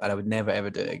job and I would never ever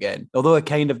do it again. Although it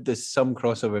kind of does some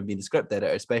crossover in being a script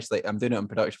editor, especially I'm doing it in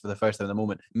production for the first time at the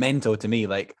moment. Mental to me,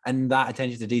 like, and that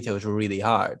attention to detail is really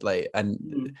hard. Like,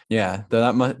 and yeah,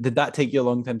 did that take you a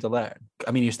long time to learn?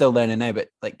 I mean, you're still learning now, but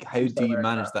like, how do you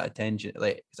manage that attention?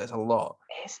 Like, 'cause that's a lot.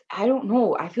 I don't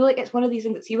know. I feel like it's one of these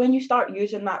things that, see, when you start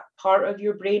using that part of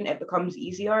your brain, it becomes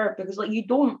easier because like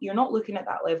you're not looking at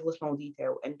that level of small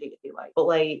detail in day-to-day life. But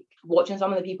like watching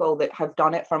some of the people that have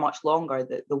done it for much longer,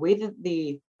 the way that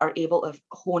they are able to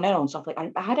hone in on stuff. Like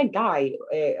I had a guy,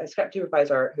 a script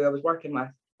supervisor who I was working with,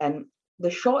 and the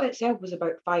shot itself was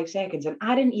about 5 seconds and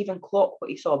I didn't even clock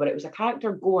what he saw, but it was a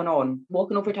character going on,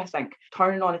 walking over to a sink,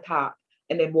 turning on a tap,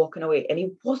 and then walking away. And he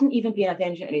wasn't even paying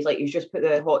attention. And he's just put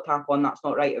the hot tap on. That's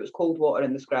not right. It was cold water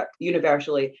in the script.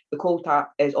 Universally, the cold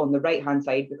tap is on the right-hand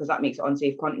side because that makes it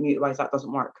unsafe. Continuity-wise, that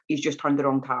doesn't work. He's just turned the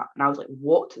wrong tap. And I was like,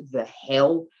 what the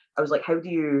hell? I was like, how do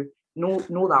you know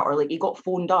that? Or like he got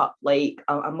phoned up like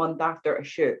a month after a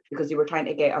shoot because they were trying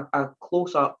to get a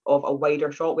close-up of a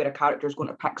wider shot where a character is going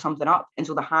to pick something up. And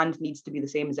so the hand needs to be the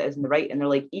same as it is in the right. And they're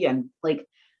like, Ian, like,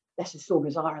 this is so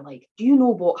bizarre. Like, do you know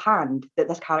what hand that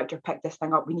this character picked this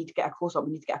thing up? We need to get a close up.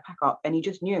 We need to get a pick up. And he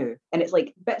just knew. And it's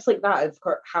like bits like that have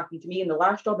happened to me in the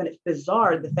last job. And it's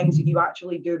bizarre the things that you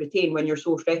actually do retain when you're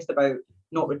so stressed about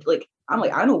not like. I'm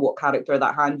like, I know what character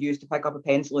that hand used to pick up a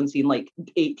pencil in scene like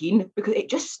 18 because it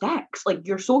just sticks. Like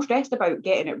you're so stressed about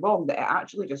getting it wrong that it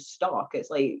actually just stuck. It's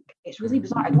like, it's really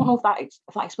bizarre. I don't know if that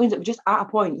explains it, but just at a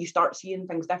point you start seeing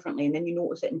things differently and then you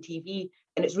notice it in TV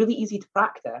and it's really easy to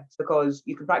practice because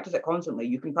you can practice it constantly.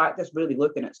 You can practice really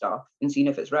looking at stuff and seeing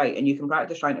if it's right and you can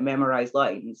practice trying to memorize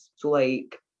lines. So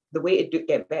like the way to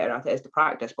get better at it is to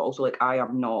practice, but also like I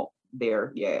am not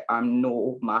there yet. I'm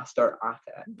no master at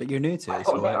it. But you're new to it,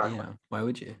 so why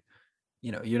would you?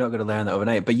 You know, you're not going to learn that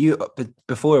overnight. But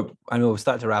before, I know we'll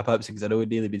start to wrap up because I know we've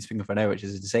nearly been speaking for an hour, which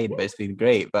is insane, but it's been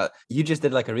great. But you just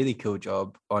did like a really cool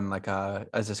job on like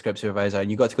as a script supervisor, and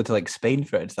you got to go to like Spain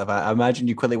for it and stuff. I imagine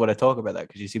you quickly want to talk about that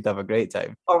because you seem to have a great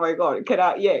time. Oh my god, can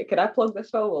I plug this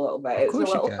film a little bit? It's a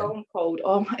little film called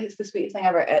it's the sweetest thing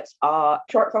ever. It's a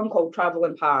short film called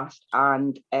Traveling Past,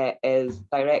 and it is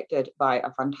directed by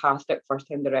a fantastic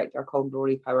first-time director called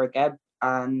Rory Power Gibb,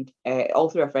 and all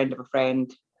through a friend of a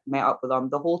friend. Met up with them.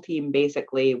 The whole team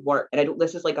basically worked, and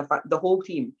this is like the whole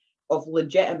team of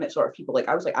legitimate sort of people. Like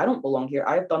I was like, I don't belong here.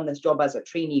 I've done this job as a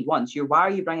trainee once. Why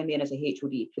are you bringing me in as a HOD?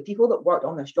 The people that worked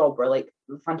on this job were like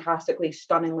fantastically,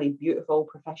 stunningly beautiful,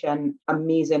 proficient,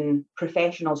 amazing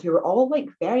professionals who were all like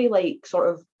very like sort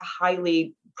of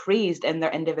highly praised in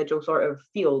their individual sort of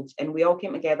fields. And we all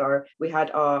came together. We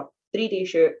had a 3-day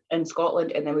shoot in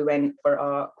Scotland, and then we went for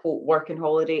a quote working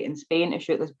holiday in Spain to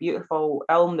shoot this beautiful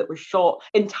film that was shot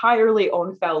entirely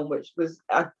on film, which was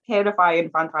a terrifying,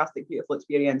 fantastic, beautiful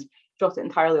experience. Shot it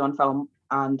entirely on film,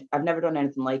 and I've never done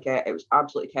anything like it. It was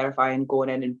absolutely terrifying going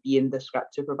in and being the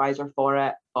script supervisor for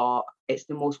it, but it's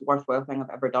the most worthwhile thing I've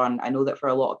ever done. I know that for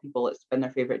a lot of people it's been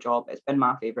their favourite job. It's been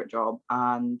my favourite job,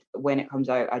 and when it comes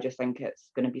out I just think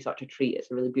it's going to be such a treat.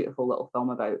 It's a really beautiful little film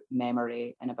about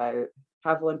memory and about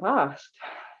traveling past.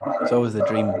 It's always the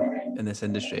dream in this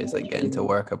industry is like getting to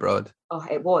work abroad. Oh,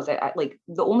 it was. Like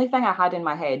the only thing I had in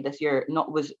my head this year it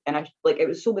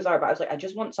was so bizarre, but I was like, I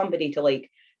just want somebody to like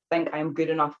think I'm good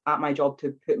enough at my job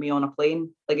to put me on a plane.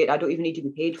 Like I don't even need to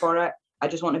be paid for it. I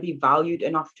just want to be valued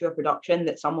enough to a production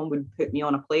that someone would put me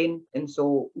on a plane. And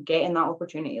so getting that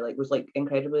opportunity like was like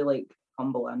incredibly like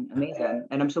humble and amazing,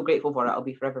 and I'm so grateful for it. I'll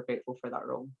be forever grateful for that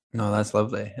role. No, that's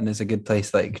lovely, and it's a good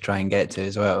place to like try and get to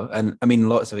as well. And I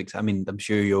mean, I'm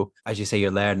sure you'll, as you say,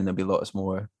 you're learning. There'll be lots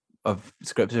more of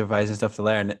script supervising stuff to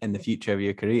learn in the future of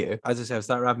your career. As I said, I'll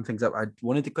start wrapping things up. I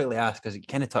wanted to quickly ask, because you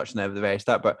kind of touched on it at the very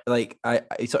start, but like I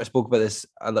sort of spoke about this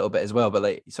a little bit as well, but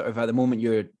like sort of at the moment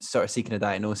you're sort of seeking a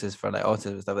diagnosis for like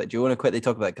autism and stuff, like do you want to quickly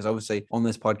talk about it? Because obviously on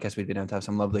this podcast we've been able to have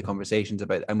some lovely conversations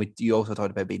about, and you also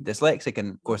talked about being dyslexic,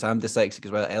 and of course I'm dyslexic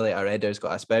as well. Elliot, our editor's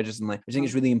got Asperger's, and like I think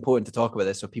it's really important to talk about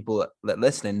this so people that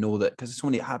listening know that, because so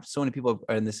many people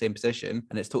are in the same position,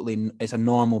 and it's a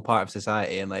normal part of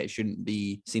society, and like it shouldn't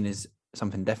be seen as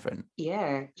something different.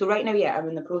 Yeah. So right now, I'm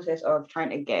in the process of trying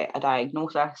to get a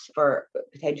diagnosis for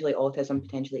potentially autism,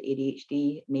 potentially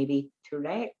ADHD, maybe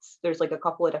Tourette's. There's like a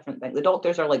couple of different things. The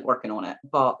doctors are like working on it,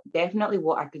 but definitely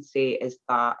what I could say is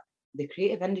that the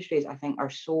creative industries, I think, are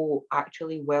so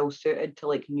actually well suited to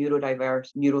like neurodiverse,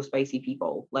 neurospicy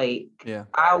people. Like,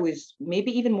 I always,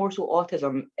 maybe even more so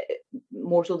autism,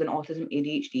 more so than autism,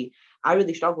 ADHD, I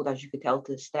really struggled, as you could tell,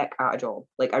 to stick at a job.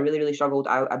 Like, I really, really struggled.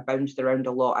 I bounced around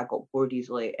a lot. I got bored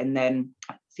easily. And then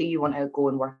say you want to go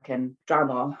and work in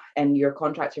drama and your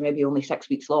contracts are maybe only 6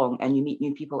 weeks long and you meet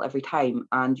new people every time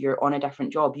and you're on a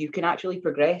different job, you can actually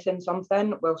progress in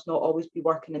something whilst not always be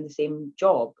working in the same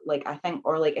job. Like, I think,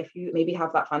 or like if you maybe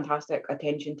have that fantastic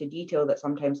attention to detail that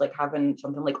sometimes like having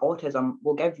something like autism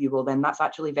will give you, well, then that's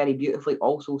actually very beautifully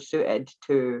also suited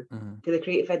to the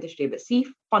creative industry. But see,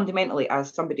 fundamentally,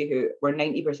 as somebody who we're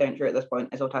 90% sure at this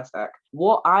point is autistic,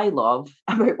 what I love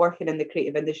about working in the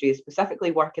creative industry,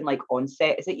 specifically working like on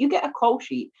set, is that you get a call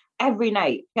sheet every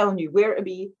night telling you where to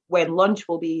be, when lunch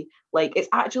will be. Like, it's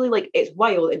actually like, it's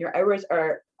wild and your hours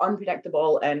are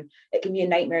unpredictable and it can be a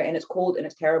nightmare and it's cold and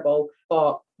it's terrible,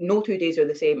 but no 2 days are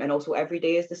the same, and also every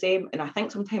day is the same. And I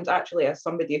think sometimes actually, as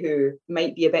somebody who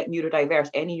might be a bit neurodiverse,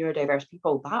 any neurodiverse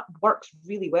people, that works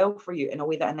really well for you in a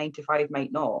way that a 9 to 5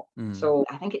 might not. So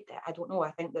I think I don't know, I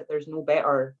think that there's no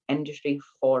better industry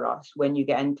for us when you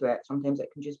get into it. Sometimes it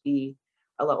can just be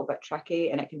a little bit tricky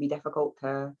and it can be difficult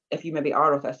to, if you maybe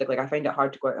are autistic, like I find it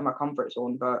hard to go out of my comfort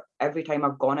zone, but every time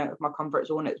I've gone out of my comfort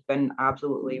zone, it's been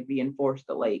absolutely reinforced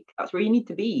that like that's where you need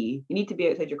to be. You need to be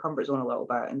outside your comfort zone a little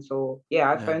bit. And so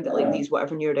I found that like these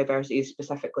whatever neurodiversities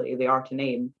specifically they are to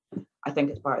name, I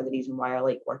think it's part of the reason why I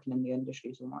like working in the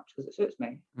industry so much, because it suits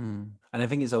me. And I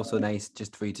think it's also nice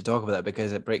just for you to talk about that,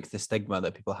 because it breaks the stigma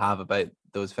that people have about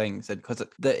those things. And because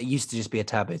it used to just be a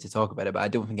taboo to talk about it, but I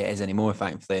don't think it is anymore,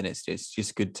 thankfully. And it's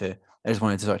just good to, I just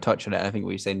wanted to sort of touch on it. I think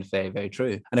what you're saying is very, very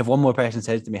true. And if one more person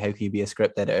says to me, how can you be a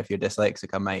script editor if you're dyslexic,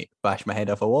 I might bash my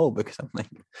head off a wall, because I'm like,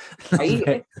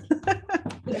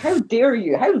 how dare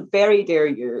you? How very dare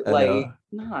you? Like,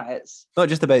 nah, it's not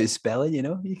just about spelling, you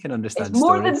know, you can understand. It's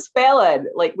more than spelling.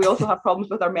 Like, we also have problems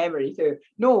with our memory too.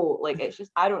 No, like, it's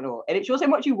just, I don't know. And it shows how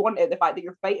much you want it, the fact that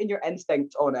you're fighting your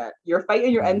instincts on it. You're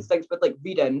fighting your instincts with like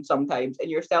reading sometimes, and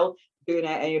you're still doing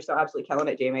it, and you're still absolutely killing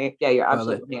it, Jamie. Yeah, you're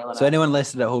absolutely nailing it. So anyone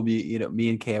listening at home, you know, me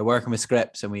and Kay are working with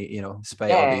scripts, and we, you know,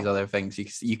 despite all these other things,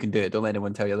 you can do it. Don't let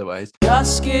anyone tell you otherwise.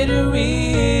 Just get a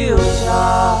real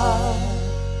job.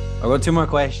 I've got 2 more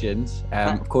questions.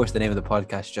 Of course, the name of the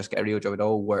podcast, Just Get a Real Job. It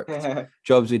all worked.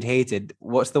 Jobs we'd hated.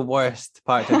 What's the worst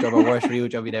part-time job or worst real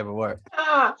job you'd ever worked?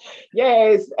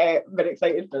 Yes, very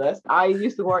excited for this. I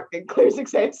used to work in Claire's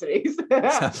Accessories.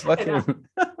 I fucking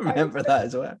remember that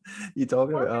as well. You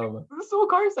talking about? So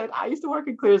Carson, I used to work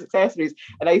in Claire's Accessories,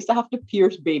 and I used to have to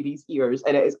pierce babies' ears,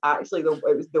 and it is actually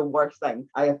it was the worst thing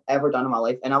I have ever done in my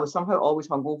life. And I was somehow always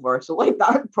hungover, so like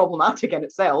that's problematic in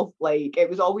itself. Like, it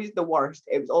was always the worst.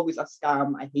 It was always a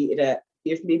scam. I hated it.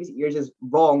 Piercing babies' ears is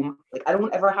wrong. Like, I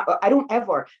don't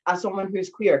ever, as someone who's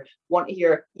queer, want to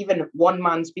hear even one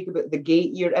man speak about the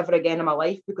gay ear ever again in my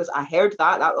life, because I heard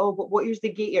that but what ear's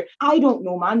the gay ear? I don't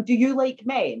know, man. Do you like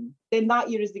men? Then that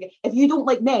ear is the gay. If you don't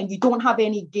like men, you don't have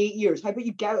any gay ears. How about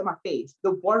you get out of my face?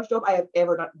 The worst job I have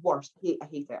ever done. Worst. I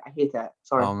hate it.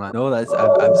 Sorry. Oh man, no,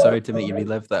 I'm sorry to make you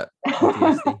relive that.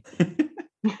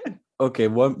 Okay,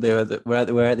 we're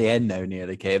at the end now,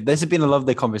 nearly, Kate. This has been a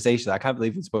lovely conversation. I can't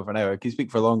believe we spoke for an hour. I could speak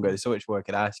for longer. There's so much more I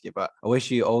could ask you, but I wish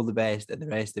you all the best in the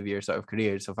rest of your sort of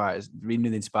career so far. It's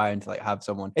really inspiring to like have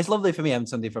someone. It's lovely for me having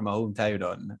somebody from my hometown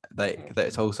on, like,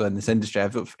 that's also in this industry.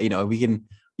 You know,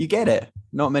 you get it.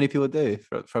 Not many people do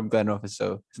from Glenrothes,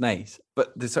 so it's nice.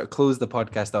 But to sort of close the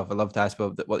podcast off, I'd love to ask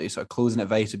what your sort of closing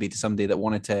advice would be to somebody that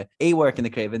wanted to A, work in the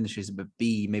creative industries, but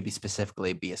B, maybe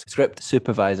specifically be a script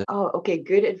supervisor. Oh, okay.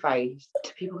 Good advice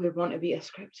to people who want to be a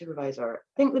script supervisor.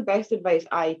 I think the best advice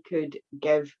I could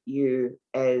give you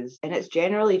is, and it's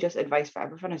generally just advice for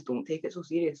everything, is don't take it so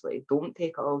seriously. Don't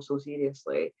take it all so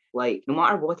seriously. Like, no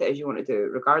matter what it is you want to do,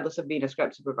 regardless of being a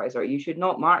script supervisor, you should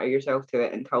not martyr yourself to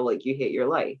it until like you hate your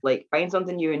life. Like, find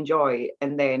something you enjoy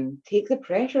and then take the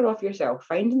pressure off yourself.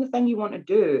 Finding the thing you want to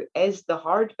do is the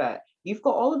hard bit. you've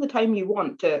got all of the time you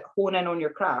want to hone in on your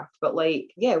craft. But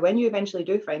like, yeah, when you eventually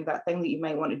do find that thing that you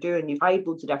might want to do and you've tried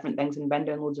loads of different things and been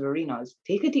down loads of arenas,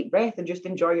 take a deep breath and just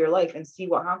enjoy your life and see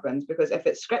what happens. Because if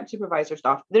it's script supervisor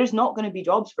stuff, there's not going to be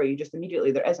jobs for you just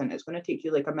immediately. There isn't. It's going to take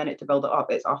you like a minute to build it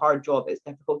up. It's a hard job. It's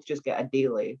difficult to just get a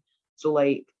daily. So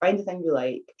like, find the thing you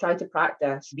like, try to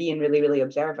practice being really, really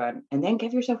observant, and then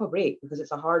give yourself a break because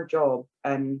it's a hard job.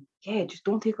 And yeah, just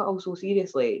don't take it all so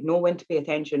seriously. Know when to pay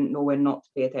attention, know when not to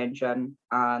pay attention,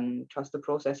 and trust the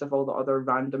process of all the other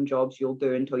random jobs you'll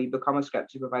do until you become a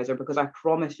script supervisor. Because I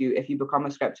promise you, if you become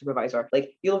a script supervisor,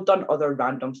 like, you'll have done other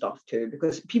random stuff too.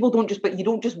 Because people don't just, but you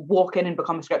don't just walk in and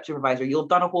become a script supervisor. You'll have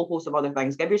done a whole host of other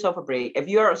things. Give yourself a break. If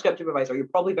you are a script supervisor, you're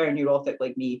probably very neurotic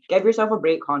like me. Give yourself a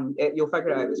break, hon. You'll figure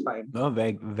it out. It's fine. No,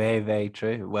 very, very, very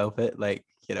true. Well put. Like,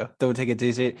 you know, don't take it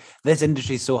too serious. This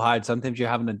industry is so hard. Sometimes you're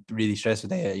having a really stressful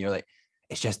day and you're like,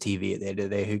 it's just TV at the end of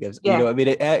the day. Who gives? Yeah. You know what I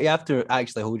mean? You have to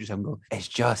actually hold yourself and go, it's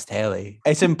just telly.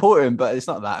 It's important, but it's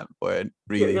not that important,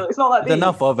 really. It's not that There's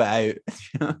enough of it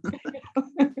out.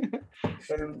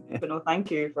 But no, thank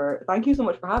you so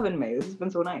much for having me. This has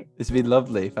been so nice. It's been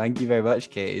lovely. Thank you very much,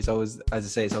 Kate. It's always, as I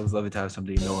say, it's always lovely to have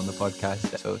somebody you know on the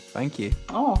podcast. So thank you.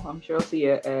 Oh, I'm sure I'll see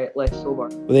you less sober.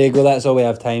 Well, there you go. That's all we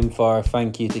have time for.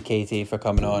 Thank you to Katie for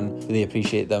coming on. Really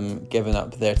appreciate them giving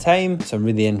up their time. Some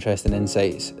really interesting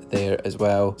insights there as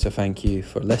well. So thank you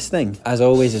for listening. As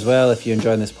always as well, if you're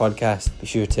enjoying this podcast, be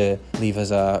sure to leave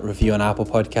us a review on Apple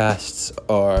Podcasts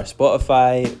or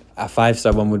Spotify. A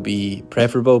 5-star one would be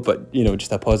preferable, but you know,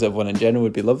 just a positive one in general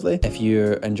would be lovely. If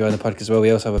you're enjoying the podcast as well,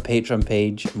 we also have a Patreon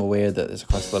page. I'm aware that there's a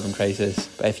cost of living crisis,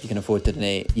 but if you can afford to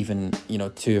donate even, you know,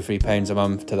 £2 or £3 a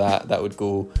month to that would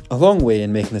go a long way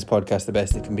in making this podcast the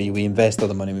best it can be. We invest all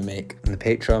the money we make in the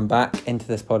Patreon back into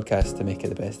this podcast to make it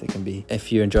the best it can be.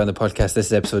 If you're enjoying the podcast, this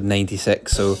is episode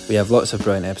 96, so we have lots of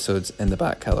brilliant episodes in the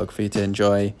back catalogue for you to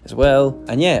enjoy as well.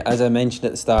 And yeah, as I mentioned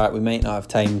at the start, we might not have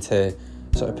time to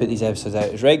sort of put these episodes out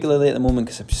as regularly at the moment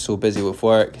because I'm just so busy with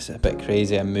work. It's a bit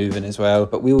crazy. I'm moving as well,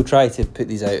 but we will try to put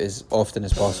these out as often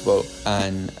as possible,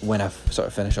 and when I've sort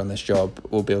of finished on this job,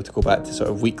 we'll be able to go back to sort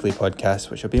of weekly podcasts,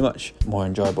 which will be much more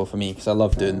enjoyable for me because I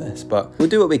love doing this. But we'll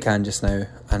do what we can just now,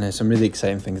 and there's some really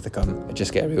exciting things to come.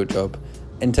 Just get a real job.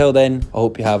 Until then, I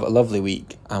hope you have a lovely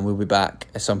week, and we'll be back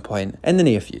at some point in the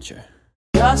near future.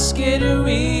 Just get a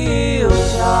real